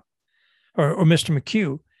 Pop, or Mr.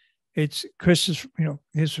 McHugh, it's Chris's,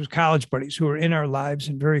 his college buddies who are in our lives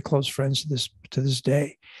and very close friends to this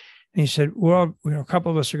day. And he said, well, a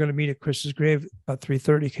couple of us are going to meet at Chris's grave about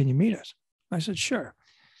 3:30. Can you meet us? I said, sure.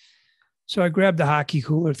 So I grabbed the hockey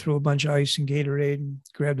cooler, threw a bunch of ice and Gatorade, and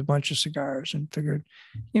grabbed a bunch of cigars and figured,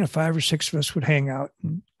 5 or 6 of us would hang out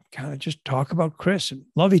and kind of just talk about Chris and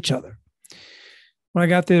love each other. When I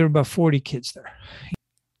got there were about 40 kids there.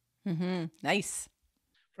 Nice.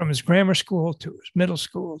 From his grammar school to his middle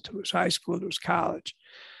school to his high school to his college.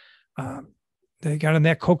 They got on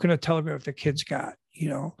that coconut telegraph the kids got,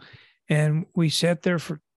 and we sat there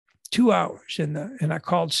for 2 hours and I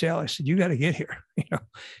called Sal. I said, you got to get here,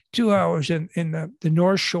 2 hours in the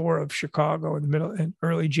North Shore of Chicago in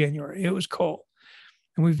early January. It was cold.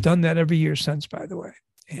 And we've done that every year since, by the way.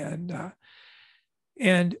 And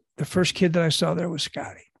the first kid that I saw there was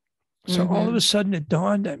Scotty. So all of a sudden it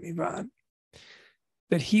dawned on me, Ron,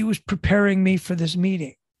 that he was preparing me for this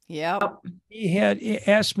meeting. Yep. He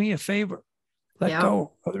asked me a favor. Let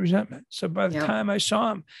go of the resentment. So by the time I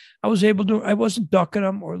saw him, I wasn't ducking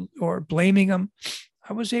him or blaming him.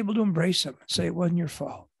 I was able to embrace him and say, it wasn't your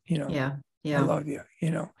fault. I love you,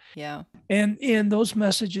 Yeah. And those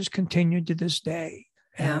messages continued to this day.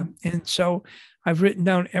 And so I've written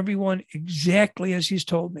down everyone exactly as he's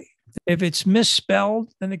told me. If it's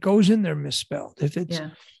misspelled, then it goes in there misspelled. If it's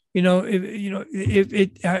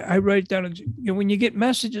I write down, when you get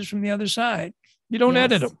messages from the other side, you don't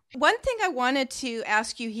edit them. One thing I wanted to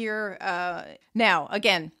ask you here now,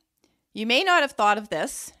 again, you may not have thought of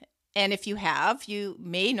this, and if you have, you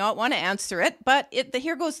may not want to answer it, but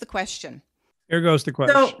here goes the question.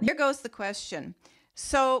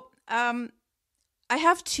 So I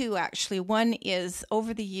have two, actually. One is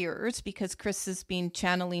over the years, because Chris has been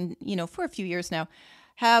channeling, for a few years now,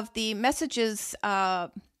 have the messages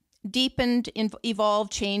deepened,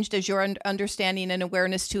 evolved, changed as your understanding and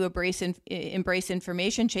awareness to embrace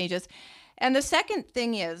information changes? And the second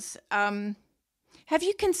thing is, have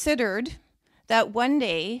you considered that one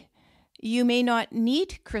day you may not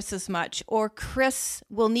need Chris as much, or Chris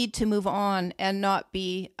will need to move on and not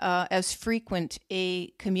be as frequent a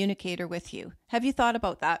communicator with you? Have you thought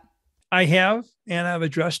about that? I have, and I've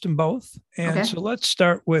addressed them both. And so let's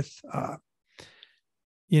start with,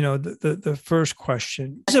 the first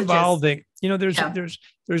question. It's evolving.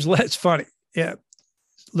 There's less funny. Yeah.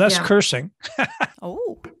 Less cursing.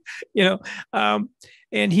 Oh.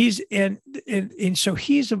 And he's, and so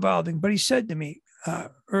he's evolving, but he said to me,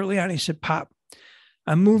 early on, he said, "Pop,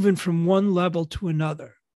 I'm moving from one level to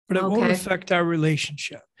another, but it won't affect our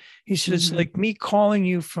relationship." He said, "It's like me calling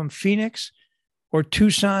you from Phoenix or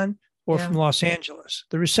Tucson or from Los Angeles.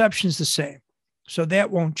 The reception's the same. So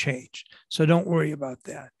that won't change. So don't worry about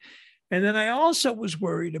that." And then I also was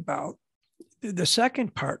worried about the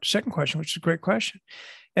second question, which is a great question.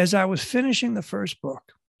 As I was finishing the first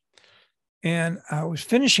book, and I was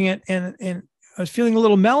finishing it, and I was feeling a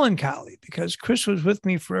little melancholy because Chris was with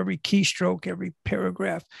me for every keystroke, every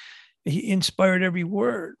paragraph. He inspired every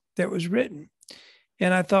word that was written.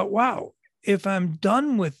 And I thought, wow, if I'm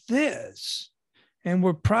done with this and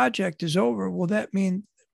our project is over, will that mean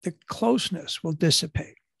the closeness will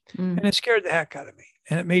dissipate? And it scared the heck out of me,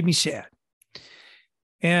 and it made me sad.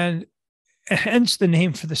 And hence the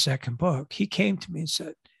name for the second book. He came to me and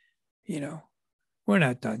said, "We're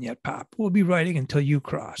not done yet, Pop. We'll be writing until you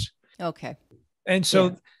cross." Okay. And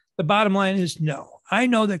so the bottom line is no. I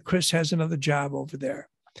know that Chris has another job over there,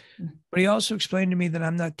 but he also explained to me that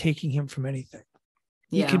I'm not taking him from anything.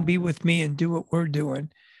 He can be with me and do what we're doing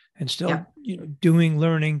and still, doing,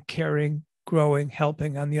 learning, caring, growing,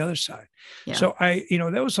 helping on the other side. So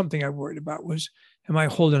that was something I worried about was, am I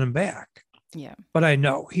holding him back? Yeah. But I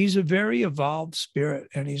know he's a very evolved spirit,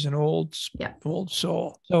 and he's an old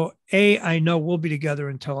soul. So I know we'll be together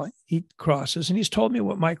until he crosses. And he's told me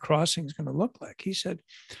what my crossing is going to look like. He said,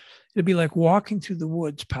 it'll be like walking through the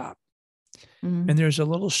woods, Pop. And there's a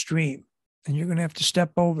little stream, and you're going to have to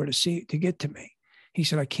step over to get to me. He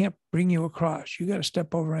said, I can't bring you across. You got to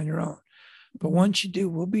step over on your own. But once you do,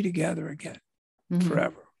 we'll be together again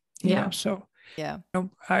forever. So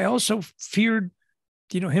I also feared,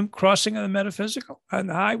 him crossing on the metaphysical, on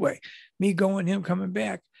the highway, me going, him coming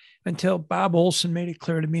back, until Bob Olson made it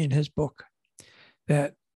clear to me in his book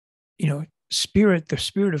that, the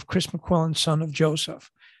spirit of Chris McQuillen, son of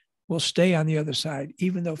Joseph, will stay on the other side,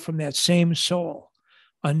 even though from that same soul,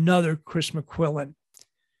 another Chris McQuillen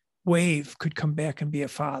wave could come back and be a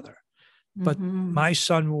father. But my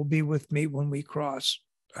son will be with me when we cross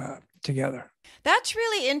together. That's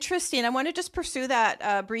really interesting. I want to just pursue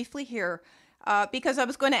that briefly here. Because I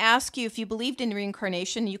was going to ask you if you believed in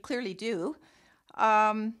reincarnation. You clearly do.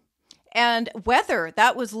 And whether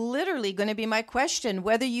that was literally going to be my question,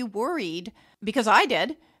 whether you worried, because I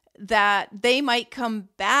did, that they might come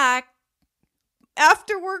back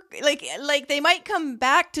after work, like they might come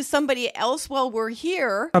back to somebody else while we're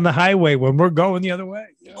here. On the highway when we're going the other way.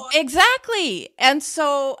 Exactly. And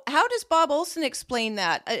so how does Bob Olson explain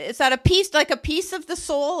that? Is that a piece of the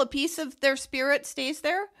soul, a piece of their spirit stays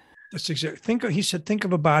there? That's exactly. He said, think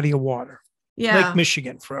of a body of water. Lake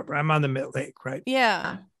Michigan forever. I'm on the mid lake, right?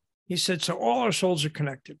 Yeah. He said, so all our souls are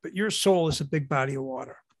connected, but your soul is a big body of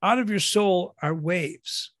water. Out of your soul are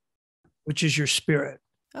waves, which is your spirit.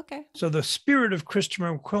 Okay. So the spirit of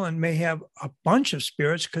Christopher McQuillen may have a bunch of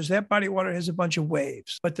spirits because that body of water has a bunch of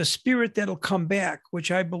waves. But the spirit that'll come back,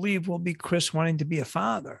 which I believe will be Chris wanting to be a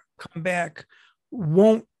father, come back,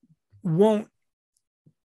 won't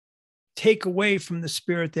take away from the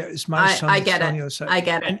spirit that is my son. I get it. On the other side. I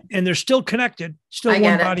get it. And they're still connected, still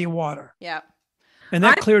one body of water. Yeah. And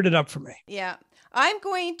that cleared it up for me. Yeah. I'm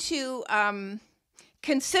going to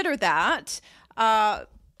consider that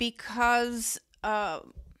because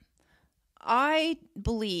I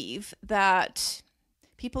believe that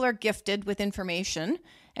people are gifted with information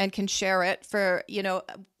and can share it for,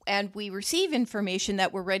 and we receive information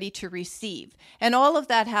that we're ready to receive. And all of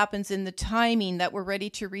that happens in the timing that we're ready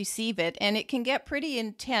to receive it. And it can get pretty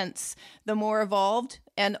intense the more evolved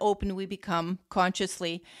and open we become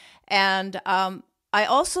consciously. And I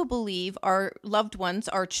also believe our loved ones,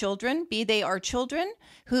 our children, be they our children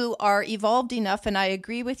who are evolved enough, and I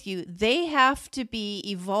agree with you, they have to be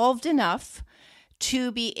evolved enough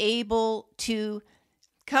to be able to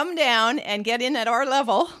come down and get in at our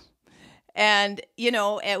level. And,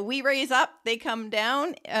 we raise up, they come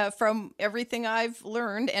down from everything I've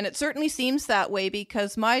learned. And it certainly seems that way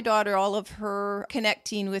because my daughter, all of her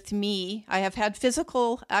connecting with me, I have had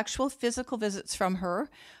actual physical visits from her.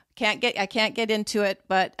 I can't get into it,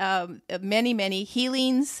 but many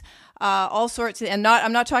healings, all sorts. And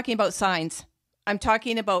I'm not talking about signs. I'm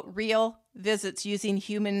talking about real visits using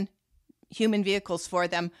human vehicles for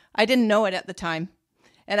them. I didn't know it at the time.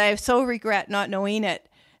 And I so regret not knowing it.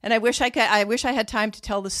 And I wish I had time to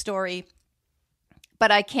tell the story, but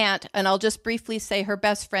I can't. And I'll just briefly say her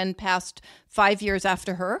best friend passed 5 years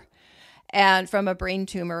after her and from a brain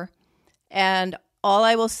tumor. And all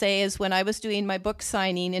I will say is when I was doing my book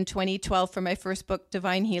signing in 2012 for my first book,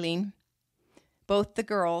 Divine Healing, both the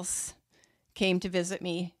girls came to visit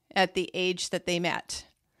me at the age that they met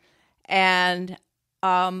and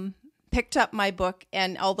picked up my book.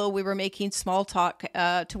 And although we were making small talk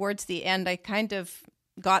towards the end, I kind of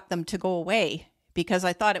got them to go away because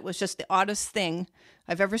I thought it was just the oddest thing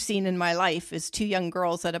I've ever seen in my life is two young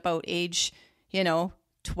girls at about age,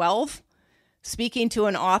 12, speaking to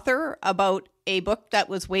an author about a book that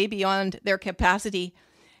was way beyond their capacity.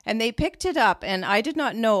 And they picked it up, and I did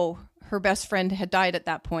not know her best friend had died at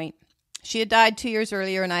that point. She had died 2 years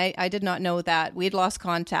earlier, and I did not know that. We had lost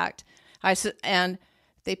contact. And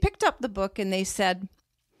they picked up the book, and they said,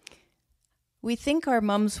 "We think our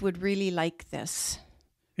mums would really like this."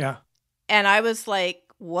 Yeah. And I was like,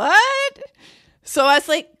 "What?" So I was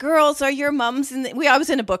like, "Girls, are your mums?" I was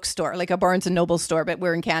in a bookstore, like a Barnes and Noble store, but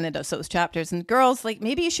we're in Canada, so it was Chapters. And girls, like,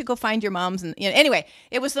 maybe you should go find your moms. And anyway,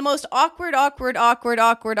 it was the most awkward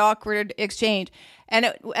exchange.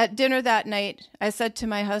 And at dinner that night, I said to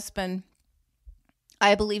my husband,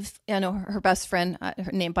 I believe, her best friend,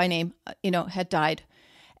 her name by name, had died.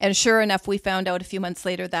 And sure enough, we found out a few months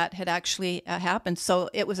later that had actually happened. So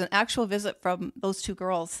it was an actual visit from those two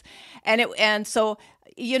girls. And so,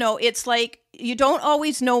 it's like you don't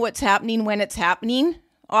always know what's happening when it's happening,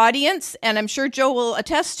 audience. And I'm sure Joe will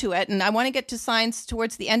attest to it. And I want to get to signs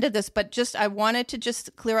towards the end of this, but I wanted to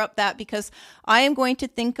just clear up that because I am going to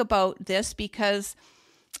think about this because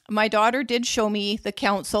my daughter did show me the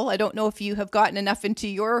council. I don't know if you have gotten enough into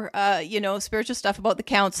your, spiritual stuff about the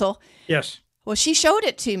council. Yes. Well, she showed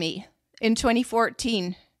it to me in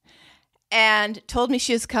 2014 and told me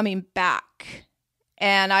she was coming back.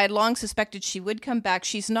 And I had long suspected she would come back.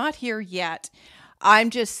 She's not here yet.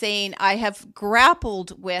 I'm just saying I have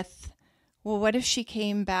grappled with, well, what if she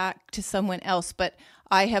came back to someone else? But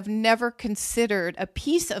I have never considered a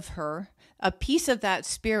piece of her, a piece of that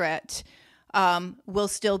spirit will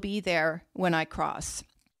still be there when I cross.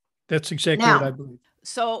 That's exactly what I believe.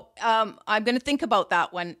 So I'm going to think about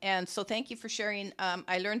that one, and so thank you for sharing.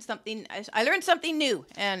 I learned something. I learned something new,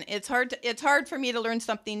 and it's hard for me to learn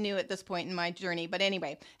something new at this point in my journey. But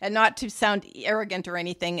anyway, and not to sound arrogant or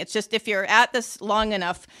anything, it's just if you're at this long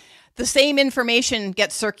enough, the same information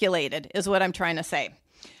gets circulated, is what I'm trying to say.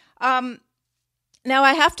 Now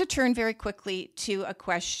I have to turn very quickly to a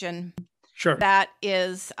question. Sure. That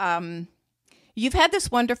is. You've had this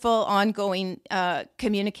wonderful ongoing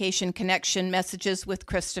communication, connection, messages with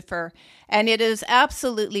Christopher, and it is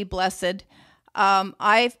absolutely blessed.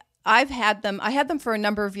 I've had them. I had them for a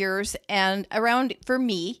number of years, and around, for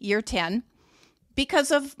me, year 10, because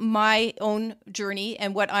of my own journey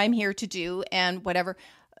and what I'm here to do and whatever,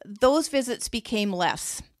 those visits became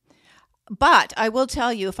less. But I will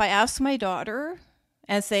tell you, if I ask my daughter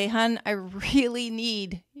and say, "Hun, I really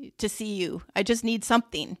need to see you. I just need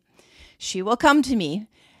something," she will come to me,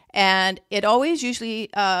 and it always usually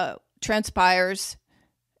transpires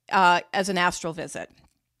as an astral visit.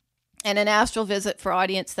 And an astral visit, for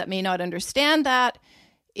audience that may not understand that,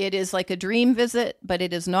 it is like a dream visit, but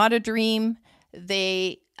it is not a dream.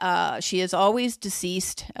 She is always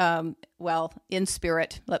deceased, in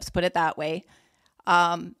spirit, let's put it that way.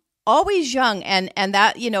 Always young, and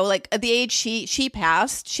that, like at the age she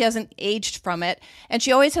passed, she hasn't aged from it, and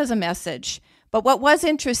she always has a message. But what was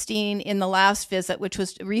interesting in the last visit, which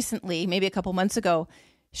was recently, maybe a couple months ago,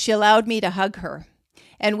 she allowed me to hug her.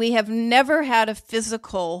 And we have never had a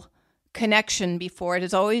physical connection before. It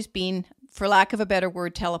has always been, for lack of a better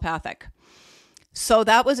word, telepathic. So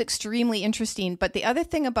that was extremely interesting. But the other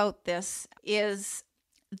thing about this is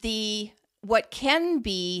what can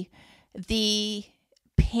be the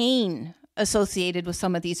pain associated with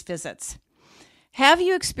some of these visits. Have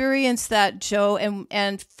you experienced that, Joe?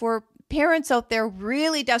 And for parents out there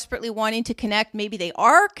really desperately wanting to connect, maybe they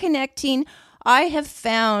are connecting. I have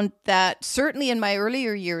found that certainly in my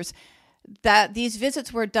earlier years that these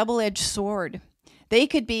visits were a double-edged sword. They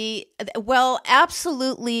could be, well,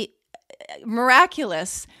 absolutely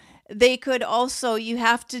miraculous. They could also, you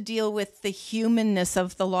have to deal with the humanness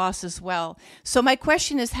of the loss as well. So my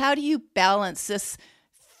question is, how do you balance this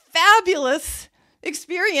fabulous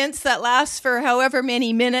experience that lasts for however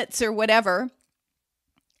many minutes or whatever,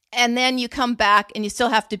 and then you come back and you still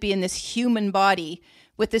have to be in this human body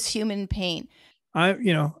with this human pain?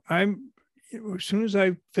 I'm as soon as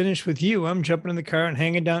I finish with you, I'm jumping in the car and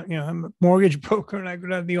hanging down. I'm a mortgage broker, and I go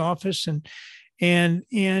down to the office and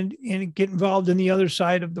get involved in the other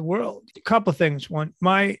side of the world. A couple of things. One,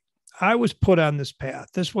 I was put on this path.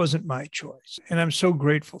 This wasn't my choice, and I'm so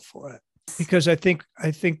grateful for it, because I think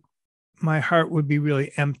my heart would be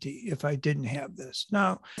really empty if I didn't have this.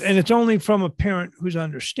 Now, and it's only from a parent who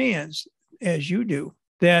understands, as you do,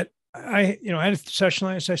 that I had a session,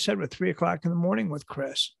 as I said, at 3:00 in the morning with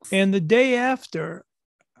Chris. And the day after,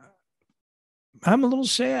 I'm a little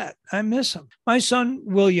sad. I miss him. My son,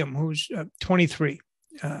 William, who's 23,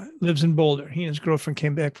 lives in Boulder. He and his girlfriend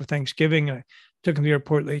came back for Thanksgiving, and I took him to the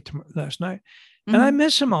airport last night. And I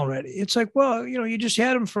miss him already. It's like, well, you just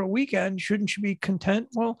had him for a weekend. Shouldn't you be content?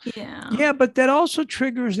 Well, yeah, but that also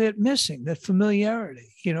triggers that missing, that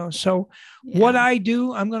familiarity, So what I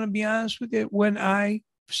do, I'm going to be honest with you, when I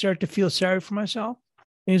start to feel sorry for myself,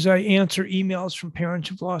 is I answer emails from parents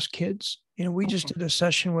who've lost kids. We just did a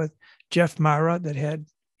session with Jeff Mara that had,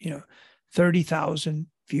 30,000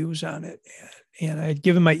 views on it. And I had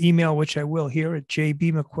given my email, which I will here, at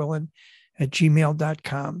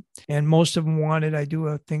jbmcquillen@gmail.com. And most of them wanted, I do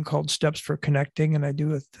a thing called Steps for Connecting, and I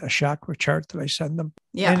do a chakra chart that I send them.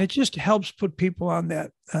 Yeah. And it just helps put people on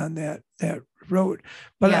that road.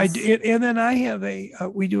 But and then I have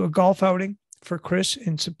we do a golf outing for Chris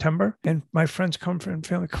in September, and my friends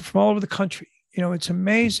family come from all over the country. It's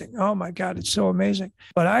amazing. Oh my God, it's so amazing.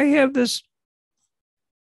 But I have this,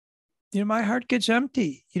 my heart gets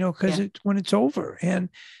empty, because when it's over, and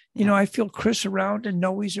I feel Chris around and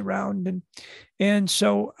know he's around. And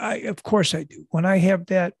so of course I do. When I have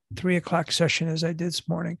that 3:00 session, as I did this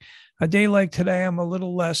morning, a day like today, I'm a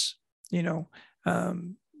little less,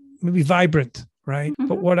 maybe vibrant. Right. Mm-hmm.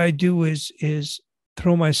 But what I do is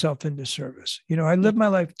throw myself into service. I live my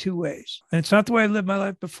life two ways, and it's not the way I lived my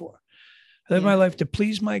life before. I live my life to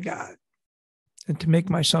please my God and to make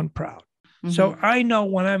my son proud. Mm-hmm. So I know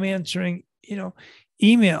when I'm answering,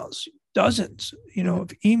 emails, dozens, of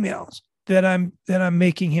emails, that I'm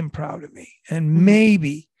making him proud of me, and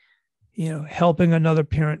maybe, helping another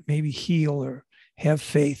parent maybe heal or have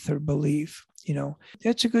faith or believe,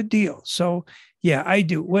 that's a good deal. So yeah, I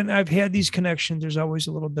do. When I've had these connections, there's always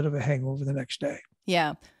a little bit of a hangover the next day.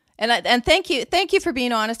 Yeah. And thank you for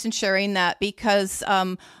being honest and sharing that, because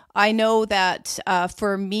I know that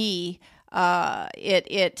for me,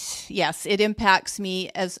 it impacts me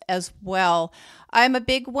as well. I'm a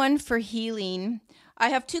big one for healing. I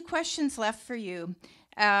have 2 questions left for you,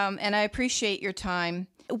 and I appreciate your time.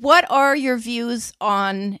 What are your views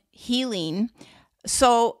on healing?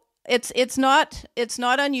 So it's not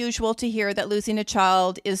unusual to hear that losing a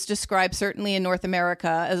child is described, certainly in North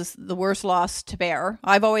America, as the worst loss to bear.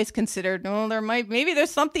 I've always considered, maybe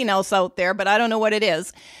there's something else out there, but I don't know what it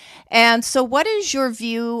is. And so what is your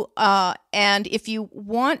view? And if you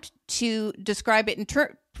want to describe it in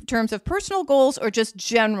terms of personal goals or just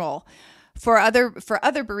general for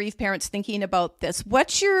other bereaved parents thinking about this,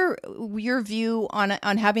 what's your view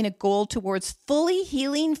on having a goal towards fully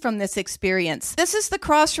healing from this experience? This is the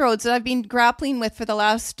crossroads that I've been grappling with for the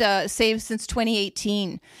last, since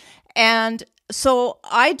 2018. And so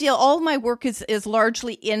all my work is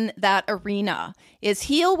largely in that arena, is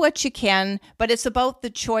heal what you can, but it's about the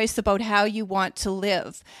choice about how you want to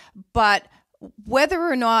live. But whether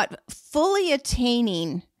or not fully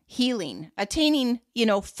attaining full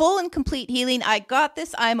and complete healing, I got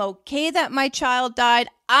this, I'm okay that my child died,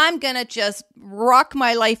 I'm going to just rock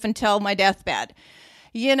my life until my deathbed.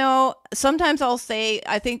 Sometimes I'll say,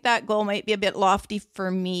 I think that goal might be a bit lofty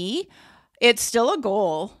for me. It's still a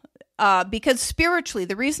goal. Because spiritually,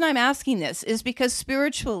 the reason I'm asking this is because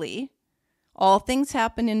spiritually, all things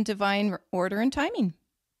happen in divine order and timing,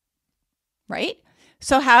 right?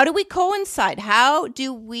 So how do we coincide? How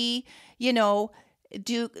do we, make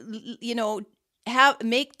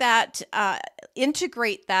that,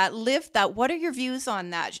 integrate that, live that? What are your views on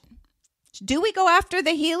that? Do we go after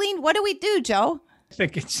the healing? What do we do, Joe? I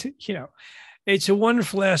think it's, it's a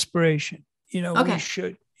wonderful aspiration. Okay. We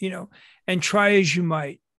should, and try as you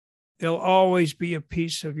might, there'll always be a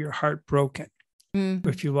piece of your heart broken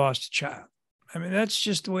if you lost a child. I mean, that's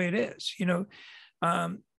just the way it is.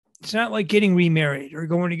 It's not like getting remarried or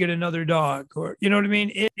going to get another dog, or, you know what I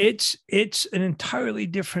mean? It's an entirely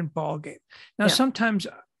different ballgame. Now, sometimes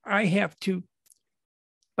I have to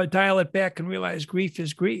dial it back and realize grief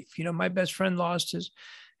is grief. My best friend lost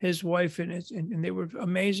his wife and they were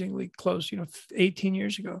amazingly close, 18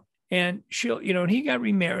 years ago. And she'll, and he got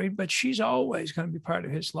remarried, but she's always going to be part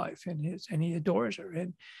of his life and he adores her.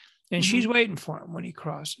 And she's waiting for him when he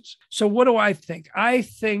crosses. So what do I think? I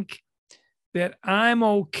think that I'm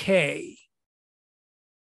okay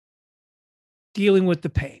dealing with the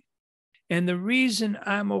pain. And the reason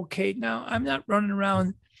I'm okay now, I'm not running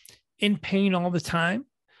around in pain all the time,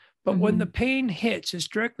 but when the pain hits, it's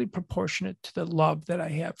directly proportionate to the love that I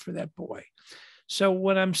have for that boy. So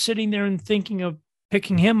when I'm sitting there and thinking of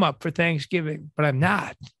picking him up for Thanksgiving, but I'm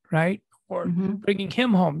not, right? Or bringing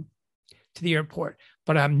him home to the airport,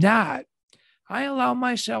 but I'm not, I allow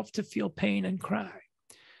myself to feel pain and cry.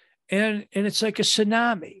 And it's like a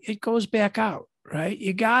tsunami. It goes back out, right?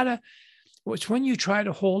 It's when you try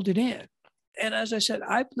to hold it in. And as I said,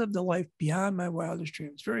 I've lived a life beyond my wildest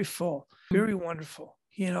dreams, very full, very wonderful,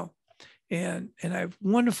 and I have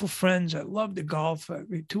wonderful friends. I love to golf.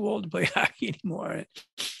 I'm too old to play hockey anymore. I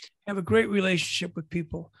have a great relationship with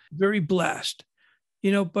people, very blessed,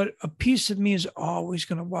 but a piece of me is always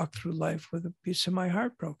going to walk through life with a piece of my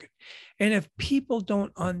heart broken. And if people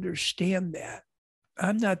don't understand that,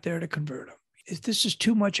 I'm not there to convert them. If this is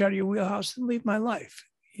too much out of your wheelhouse, then leave my life.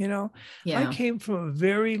 I came from a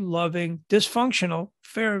very loving, dysfunctional,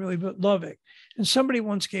 fairly, but loving. And somebody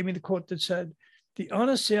once gave me the quote that said, the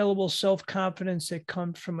unassailable self-confidence that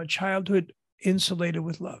comes from a childhood insulated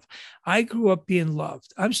with love. I grew up being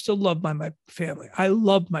loved. I'm still loved by my family. I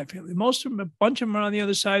love my family. Most of them, a bunch of them are on the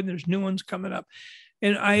other side, and there's new ones coming up.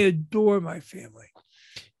 And I adore my family,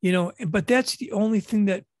 but that's the only thing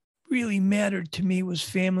that really mattered to me was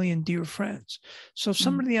family and dear friends. So if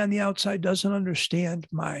somebody on the outside doesn't understand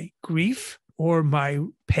my grief or my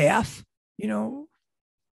path,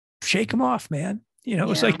 shake them off, man.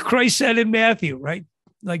 It's like Christ said in Matthew, right?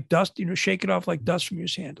 Like dust, shake it off like dust from your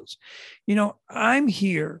sandals. I'm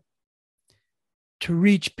here to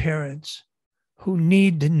reach parents who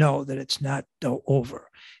need to know that it's not over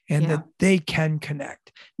and that they can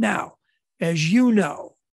connect. Now, as you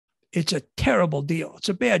know, it's a terrible deal. It's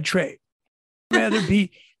a bad trade. I'd rather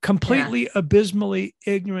be completely abysmally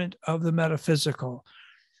ignorant of the metaphysical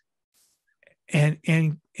and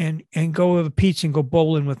go have a pizza and go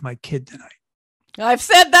bowling with my kid tonight. I've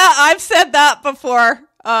said that before,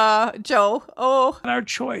 Joe. Oh, not our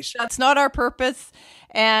choice. That's not our purpose.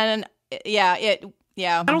 And I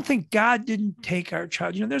don't think God didn't take our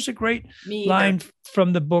child. There's a great line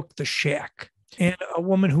from the book, The Shack. And a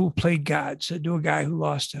woman who played God said to a guy who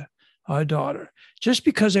lost a daughter, just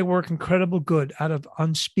because I work incredible good out of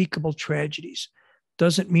unspeakable tragedies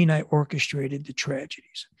doesn't mean I orchestrated the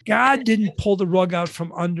tragedies. God didn't pull the rug out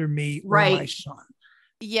from under me or my son.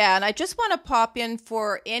 Yeah, and I just want to pop in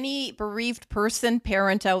for any bereaved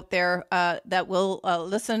parent out there that will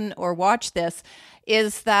listen or watch this,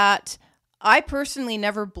 is that I personally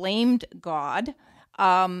never blamed God.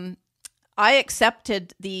 I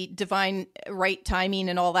accepted the divine right timing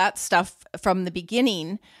and all that stuff from the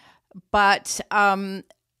beginning. But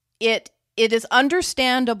it is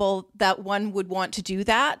understandable that one would want to do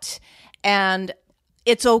that, and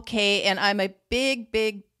it's okay. And I'm a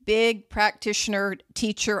big practitioner,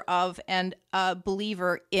 teacher of, and a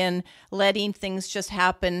believer in letting things just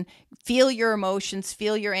happen. Feel your emotions,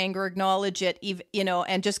 feel your anger, acknowledge it,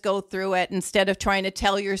 and just go through it instead of trying to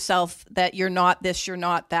tell yourself that you're not this, you're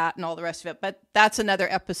not that, and all the rest of it. But that's another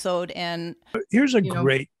episode. And here's a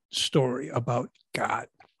great story about God.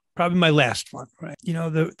 Probably my last one, right?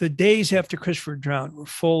 The days after Christopher drowned were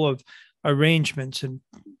full of arrangements and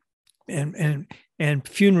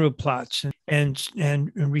funeral plots and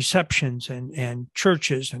receptions and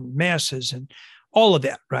churches and masses and all of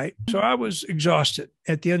that, right? So I was exhausted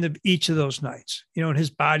at the end of each of those nights, and his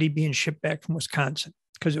body being shipped back from Wisconsin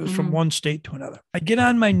because it was from one state to another. I'd get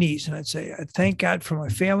on my knees and I'd say, I thank God for my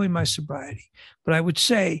family, my sobriety. But I would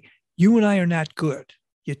say, you and I are not good.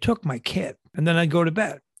 You took my kid. And then I'd go to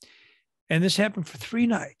bed. And this happened for 3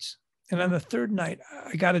 nights. And on the third night,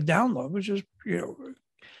 I got a download, which is,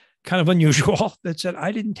 kind of unusual, that said,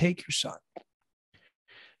 I didn't take your son.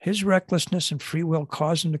 His recklessness and free will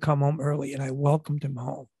caused him to come home early, and I welcomed him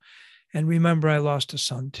home. And remember, I lost a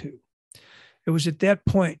son too. It was at that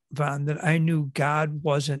point, Vaughn, that I knew God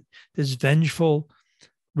wasn't this vengeful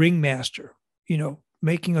ringmaster,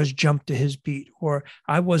 making us jump to his beat, or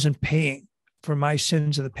I wasn't paying for my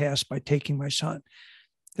sins of the past by taking my son.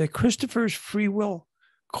 That Christopher's free will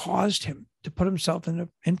caused him to put himself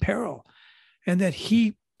in peril, and that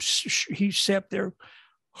he sat there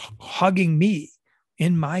hugging me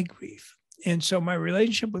in my grief. And so my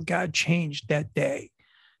relationship with God changed that day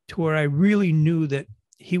to where I really knew that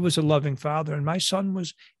he was a loving father and my son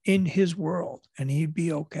was in his world and he'd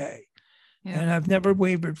be okay. Yeah. And I've never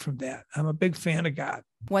wavered from that. I'm a big fan of God.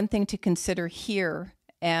 One thing to consider here,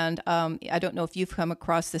 and I don't know if you've come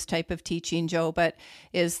across this type of teaching, Joe, but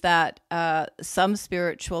is that some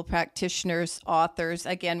spiritual practitioners, authors,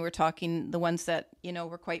 again, we're talking the ones that,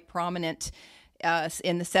 were quite prominent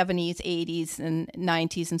in the 70s, 80s, and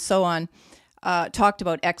 90s, and so on, talked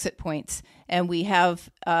about exit points. And we have,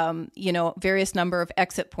 various number of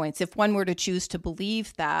exit points. If one were to choose to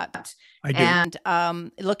believe that, I do.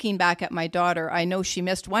 And looking back at my daughter, I know she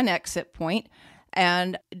missed one exit point,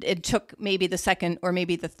 and it took maybe the second or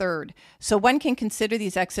maybe the third. So one can consider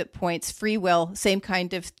these exit points free will, same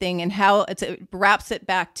kind of thing, and how it wraps it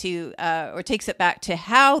back to, or takes it back to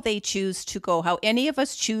how they choose to go, how any of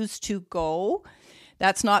us choose to go.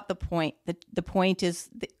 That's not the point. The point is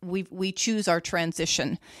we choose our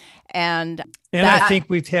transition, and I think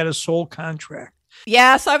we've had a soul contract.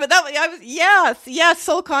 Yes, yes,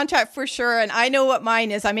 soul contract for sure. And I know what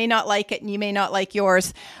mine is. I may not like it, and you may not like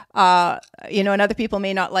yours. And other people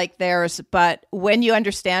may not like theirs. But when you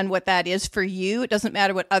understand what that is for you, it doesn't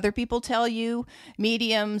matter what other people tell you.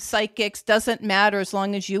 Mediums, psychics, doesn't matter as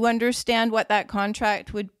long as you understand what that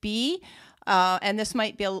contract would be. And this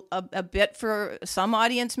might be a bit for some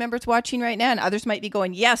audience members watching right now, and others might be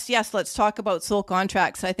going, yes, let's talk about soul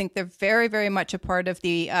contracts. I think they're very, very much a part of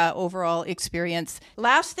the overall experience.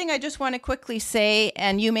 Last thing I just want to quickly say,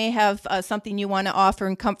 and you may have something you want to offer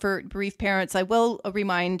and comfort bereaved parents. I will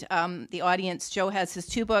remind the audience, Joe has his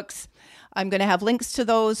 2 books. I'm going to have links to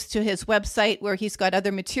those, to his website where he's got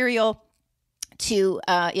other material.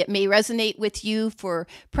 It may resonate with you for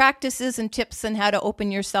practices and tips on how to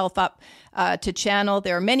open yourself up to channel.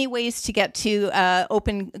 There are many ways to get to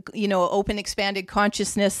open expanded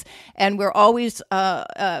consciousness, and we're always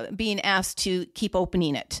being asked to keep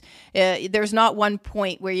opening it. There's not one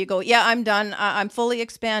point where you go, yeah, I'm done, I'm fully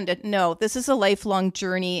expanded. No, this is a lifelong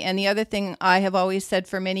journey. And the other thing I have always said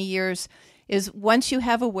for many years is once you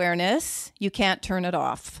have awareness, you can't turn it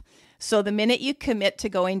off. So the minute you commit to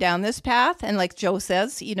going down this path, and like Joe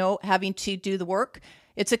says, having to do the work,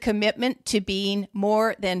 it's a commitment to being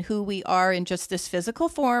more than who we are in just this physical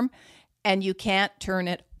form, and you can't turn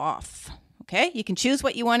it off. Okay? You can choose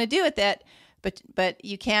what you want to do with it, but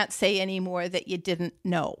you can't say any more that you didn't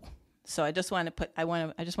know. So I just want to put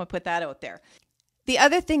that out there. The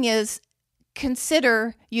other thing is,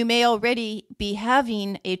 consider you may already be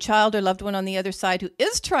having a child or loved one on the other side who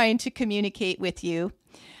is trying to communicate with you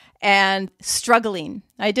and struggling.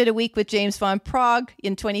 I did a week with James Von Prague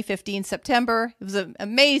in 2015, September. It was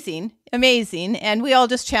amazing. And we all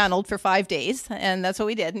just channeled for 5 days. And that's what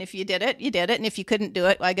we did. And if you did it, you did it. And if you couldn't do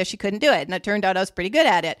it, well, I guess you couldn't do it. And it turned out I was pretty good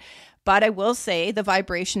at it. But I will say the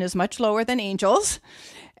vibration is much lower than angels.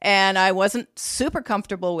 And I wasn't super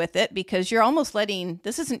comfortable with it because you're almost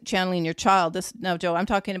this isn't channeling your child. No, Joe, I'm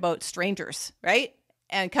talking about strangers, right?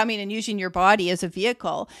 And coming and using your body as a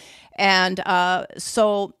vehicle. And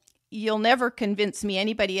so you'll never convince me,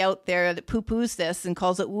 anybody out there that poo-poos this and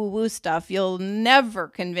calls it woo-woo stuff, you'll never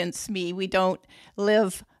convince me we don't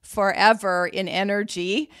live forever in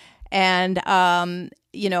energy. And,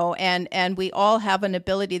 and we all have an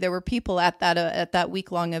ability. There were people at that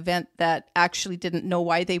week-long event that actually didn't know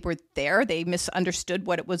why they were there. They misunderstood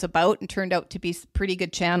what it was about and turned out to be pretty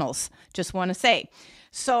good channels, just want to say.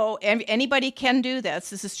 So anybody can do this.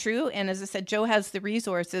 This is true. And as I said, Joe has the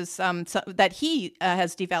resources that he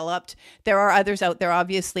has developed. There are others out there,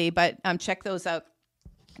 obviously, but check those out.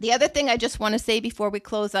 The other thing I just want to say before we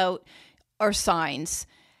close out are signs.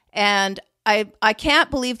 And I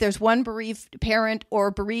can't believe there's one bereaved parent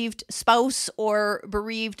or bereaved spouse or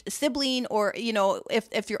bereaved sibling or,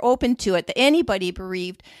 if you're open to it, anybody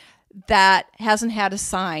bereaved that hasn't had a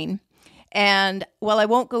sign. And while I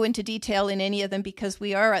won't go into detail in any of them because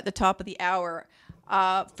we are at the top of the hour,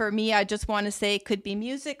 for me, I just want to say it could be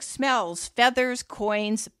music, smells, feathers,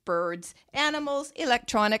 coins, birds, animals,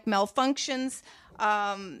 electronic malfunctions,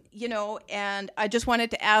 and I just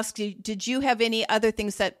wanted to ask you, did you have any other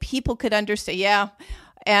things that people could understand? Yeah.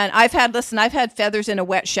 And I've had feathers in a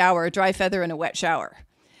wet shower, a dry feather in a wet shower.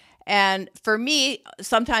 And for me,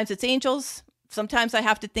 sometimes it's angels. Sometimes I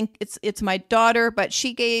have to think it's my daughter, but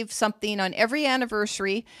she gave something on every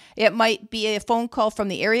anniversary. It might be a phone call from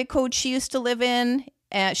the area code she used to live in.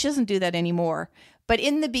 she doesn't do that anymore. But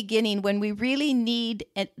in the beginning, when we really need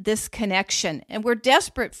this connection and we're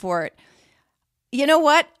desperate for it, you know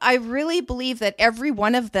what? I really believe that every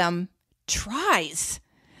one of them tries.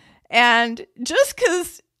 And just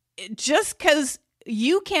because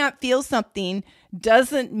you can't feel something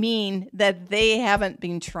doesn't mean that they haven't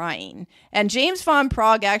been trying. And James Van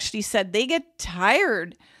Praagh actually said they get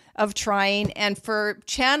tired of trying. And for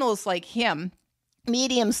channels like him,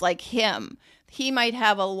 mediums like him, he might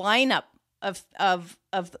have a lineup of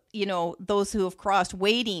those who have crossed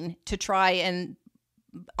waiting to try and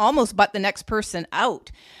almost butt the next person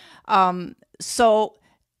out. So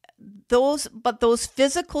those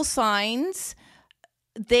physical signs,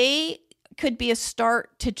 they could be a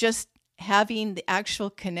start to just having the actual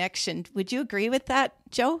connection. Would you agree with that,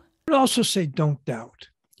 Joe? I would also say don't doubt.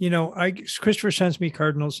 Christopher sends me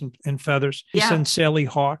cardinals and feathers. He sends Sally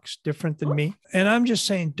hawks, different than me. And I'm just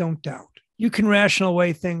saying, don't doubt. You can rational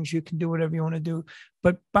weigh things. You can do whatever you want to do,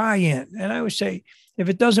 but buy in. And I always say, if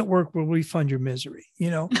it doesn't work, we'll refund your misery,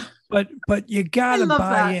 but you got to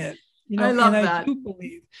buy in, I do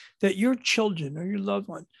believe that your children or your loved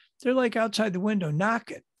one, they're like outside the window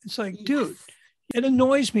knocking. It's like, dude, it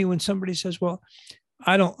annoys me when somebody says, well,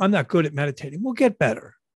 I'm not good at meditating. We'll get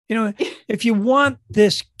better. If you want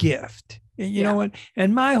this gift, you know what?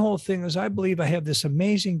 And my whole thing is I believe I have this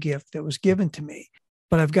amazing gift that was given to me,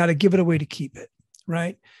 but I've got to give it away to keep it.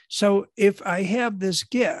 Right. So if I have this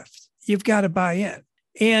gift, you've got to buy in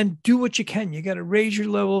and do what you can. You got to raise your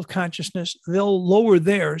level of consciousness. They'll lower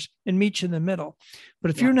theirs and meet you in the middle.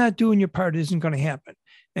 But if you're not doing your part, it isn't going to happen.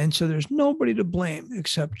 And so there's nobody to blame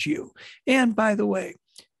except you. And by the way,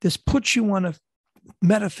 this puts you on a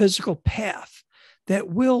metaphysical path that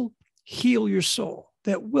will heal your soul,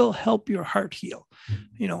 that will help your heart heal,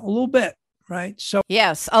 a little bit. Right. So,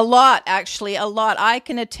 yes, a lot, actually, a lot. I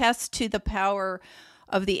can attest to the power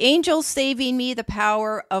of the angels saving me, the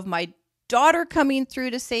power of my daughter coming through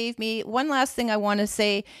to save me. One last thing I want to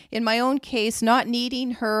say, in my own case, not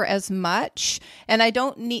needing her as much. And I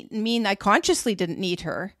don't mean I consciously didn't need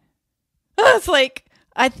her. It's like,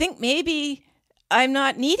 I think maybe I'm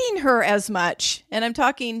not needing her as much. And I'm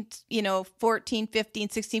talking, 14, 15,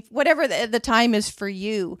 16, whatever the time is for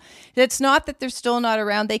you. It's not that they're still not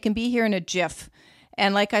around. They can be here in a jiff.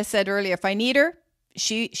 And like I said earlier, if I need her,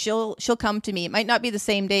 she'll come to me. It might not be the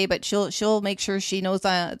same day, but she'll make sure she knows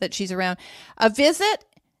that she's around. A visit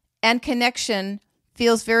and connection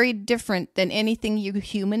feels very different than anything you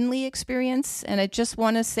humanly experience. And I just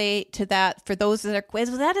want to say to that, for those that are,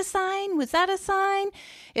 was that a sign? Was that a sign?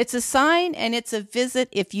 It's a sign, and it's a visit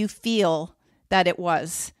if you feel that it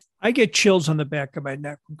was. I get chills on the back of my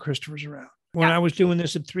neck when Christopher's around. When I was doing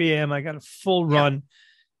this at 3 a.m., I got a full run,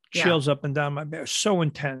 chills up and down my back. So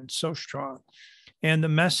intense, so strong. And the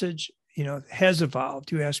message, has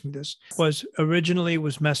evolved. You asked me this, originally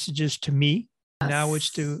was messages to me. Yes. Now it's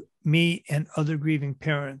to me and other grieving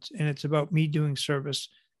parents. And it's about me doing service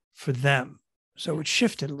for them. So it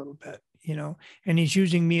shifted a little bit, and he's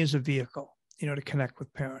using me as a vehicle, to connect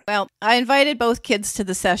with parents. Well, I invited both kids to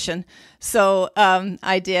the session. So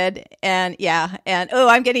I did. And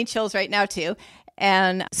I'm getting chills right now too.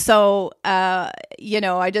 And so,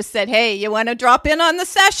 I just said, hey, you want to drop in on the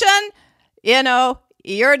session?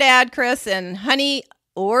 Your dad, Chris, and honey,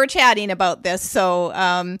 we're chatting about this. So,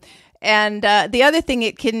 and the other thing,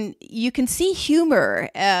 you can see humor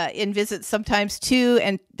in visits sometimes too,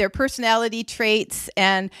 and their personality traits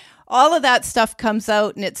and all of that stuff comes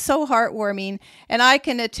out, and it's so heartwarming. And I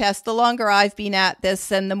can attest, the longer I've been at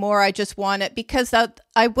this and the more I just want it, because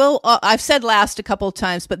I've said last a couple of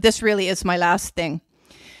times, but this really is my last thing.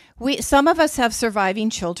 Some of us have surviving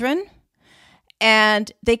children, and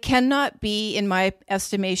they cannot be, in my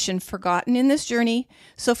estimation, forgotten in this journey.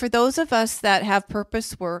 So for those of us that have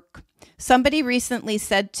purpose work, somebody recently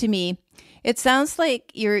said to me, it sounds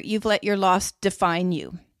like you've let your loss define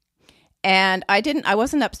you. And I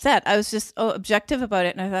wasn't upset. I was just objective about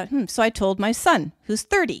it. And I thought, So I told my son, who's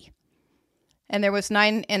 30. And there was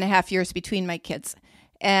 9.5 years between my kids.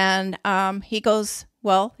 And he goes,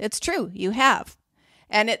 well, it's true. You have.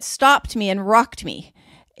 And it stopped me and rocked me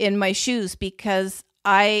in my shoes, because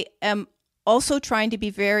I am also trying to be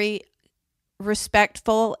very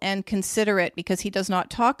respectful and considerate, because he does not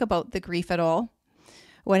talk about the grief at all.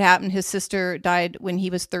 What happened, his sister died when he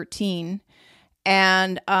was 13.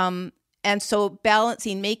 And so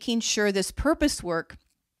balancing, making sure this purpose work,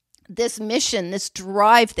 this mission, this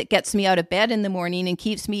drive that gets me out of bed in the morning and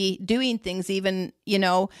keeps me doing things even,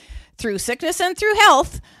 through sickness and through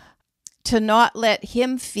health, to not let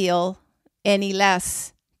him feel any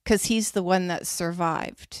less, because he's the one that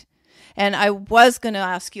survived. And I was going to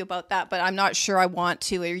ask you about that, but I'm not sure I want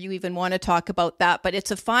to, or you even want to talk about that. But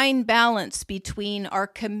it's a fine balance between our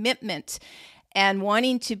commitment and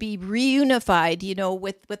wanting to be reunified,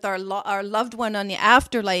 with our loved one on the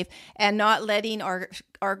afterlife, and not letting our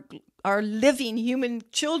living human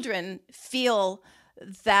children feel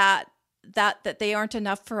that they aren't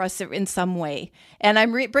enough for us in some way. And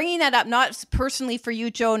I'm bringing that up, not personally for you,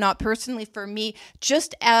 Joe, not personally for me,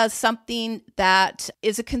 just as something that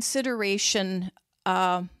is a consideration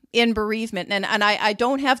in bereavement. And I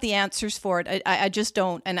don't have the answers for it. I just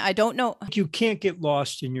don't. And I don't know. You can't get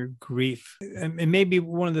lost in your grief. And maybe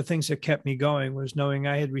one of the things that kept me going was knowing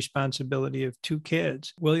I had responsibility of 2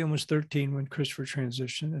 kids. William was 13 when Christopher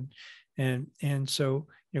transitioned. And so,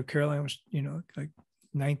 Caroline was, like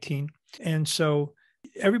 19. And so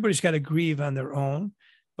everybody's got to grieve on their own,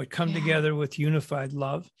 but come together with unified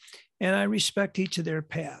love. And I respect each of their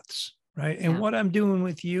paths, right? And what I'm doing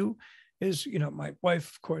with you is, my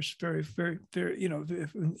wife, of course, very, very, very,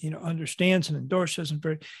 understands and endorses, and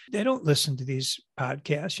they don't listen to these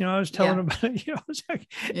podcasts. I was telling them about it, I was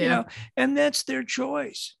like, and that's their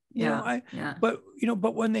choice. But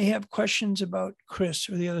when they have questions about Chris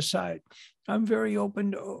or the other side, I'm very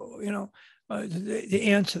open to, to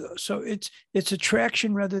answer those. So it's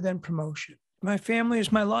attraction rather than promotion. My family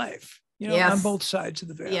is my life, on both sides of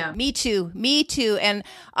the veil. Yeah, me too. And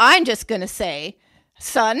I'm just going to say,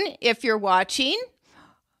 son, if you're watching,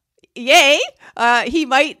 yay, he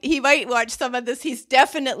might watch some of this. He's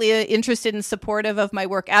definitely interested and supportive of my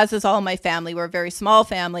work, as is all my family. We're a very small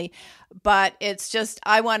family, but it's just,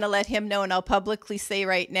 I want to let him know, and I'll publicly say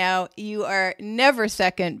right now, you are never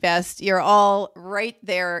second best. You're all right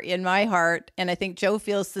there in my heart. And I think Joe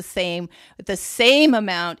feels the same, with the same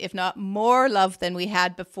amount, if not more love than we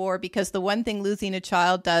had before, because the one thing losing a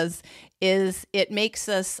child does is it makes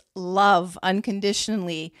us love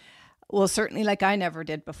unconditionally. Well, certainly like I never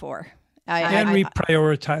did before. And we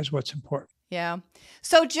prioritize what's important. Yeah.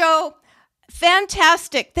 So, Joe,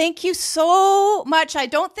 fantastic. Thank you so much. I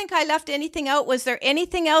don't think I left anything out. Was there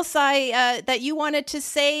anything else that you wanted to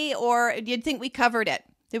say, or do you think we covered it?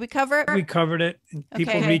 Did we cover it? We covered it. And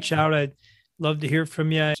people reach out. I'd love to hear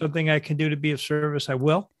from you. Something I can do to be of service, I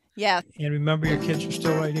will. Yeah. And remember, your kids are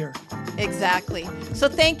still right here. Exactly. So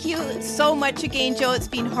thank you so much again, Joe. It's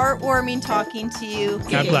been heartwarming talking to you.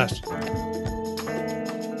 God bless.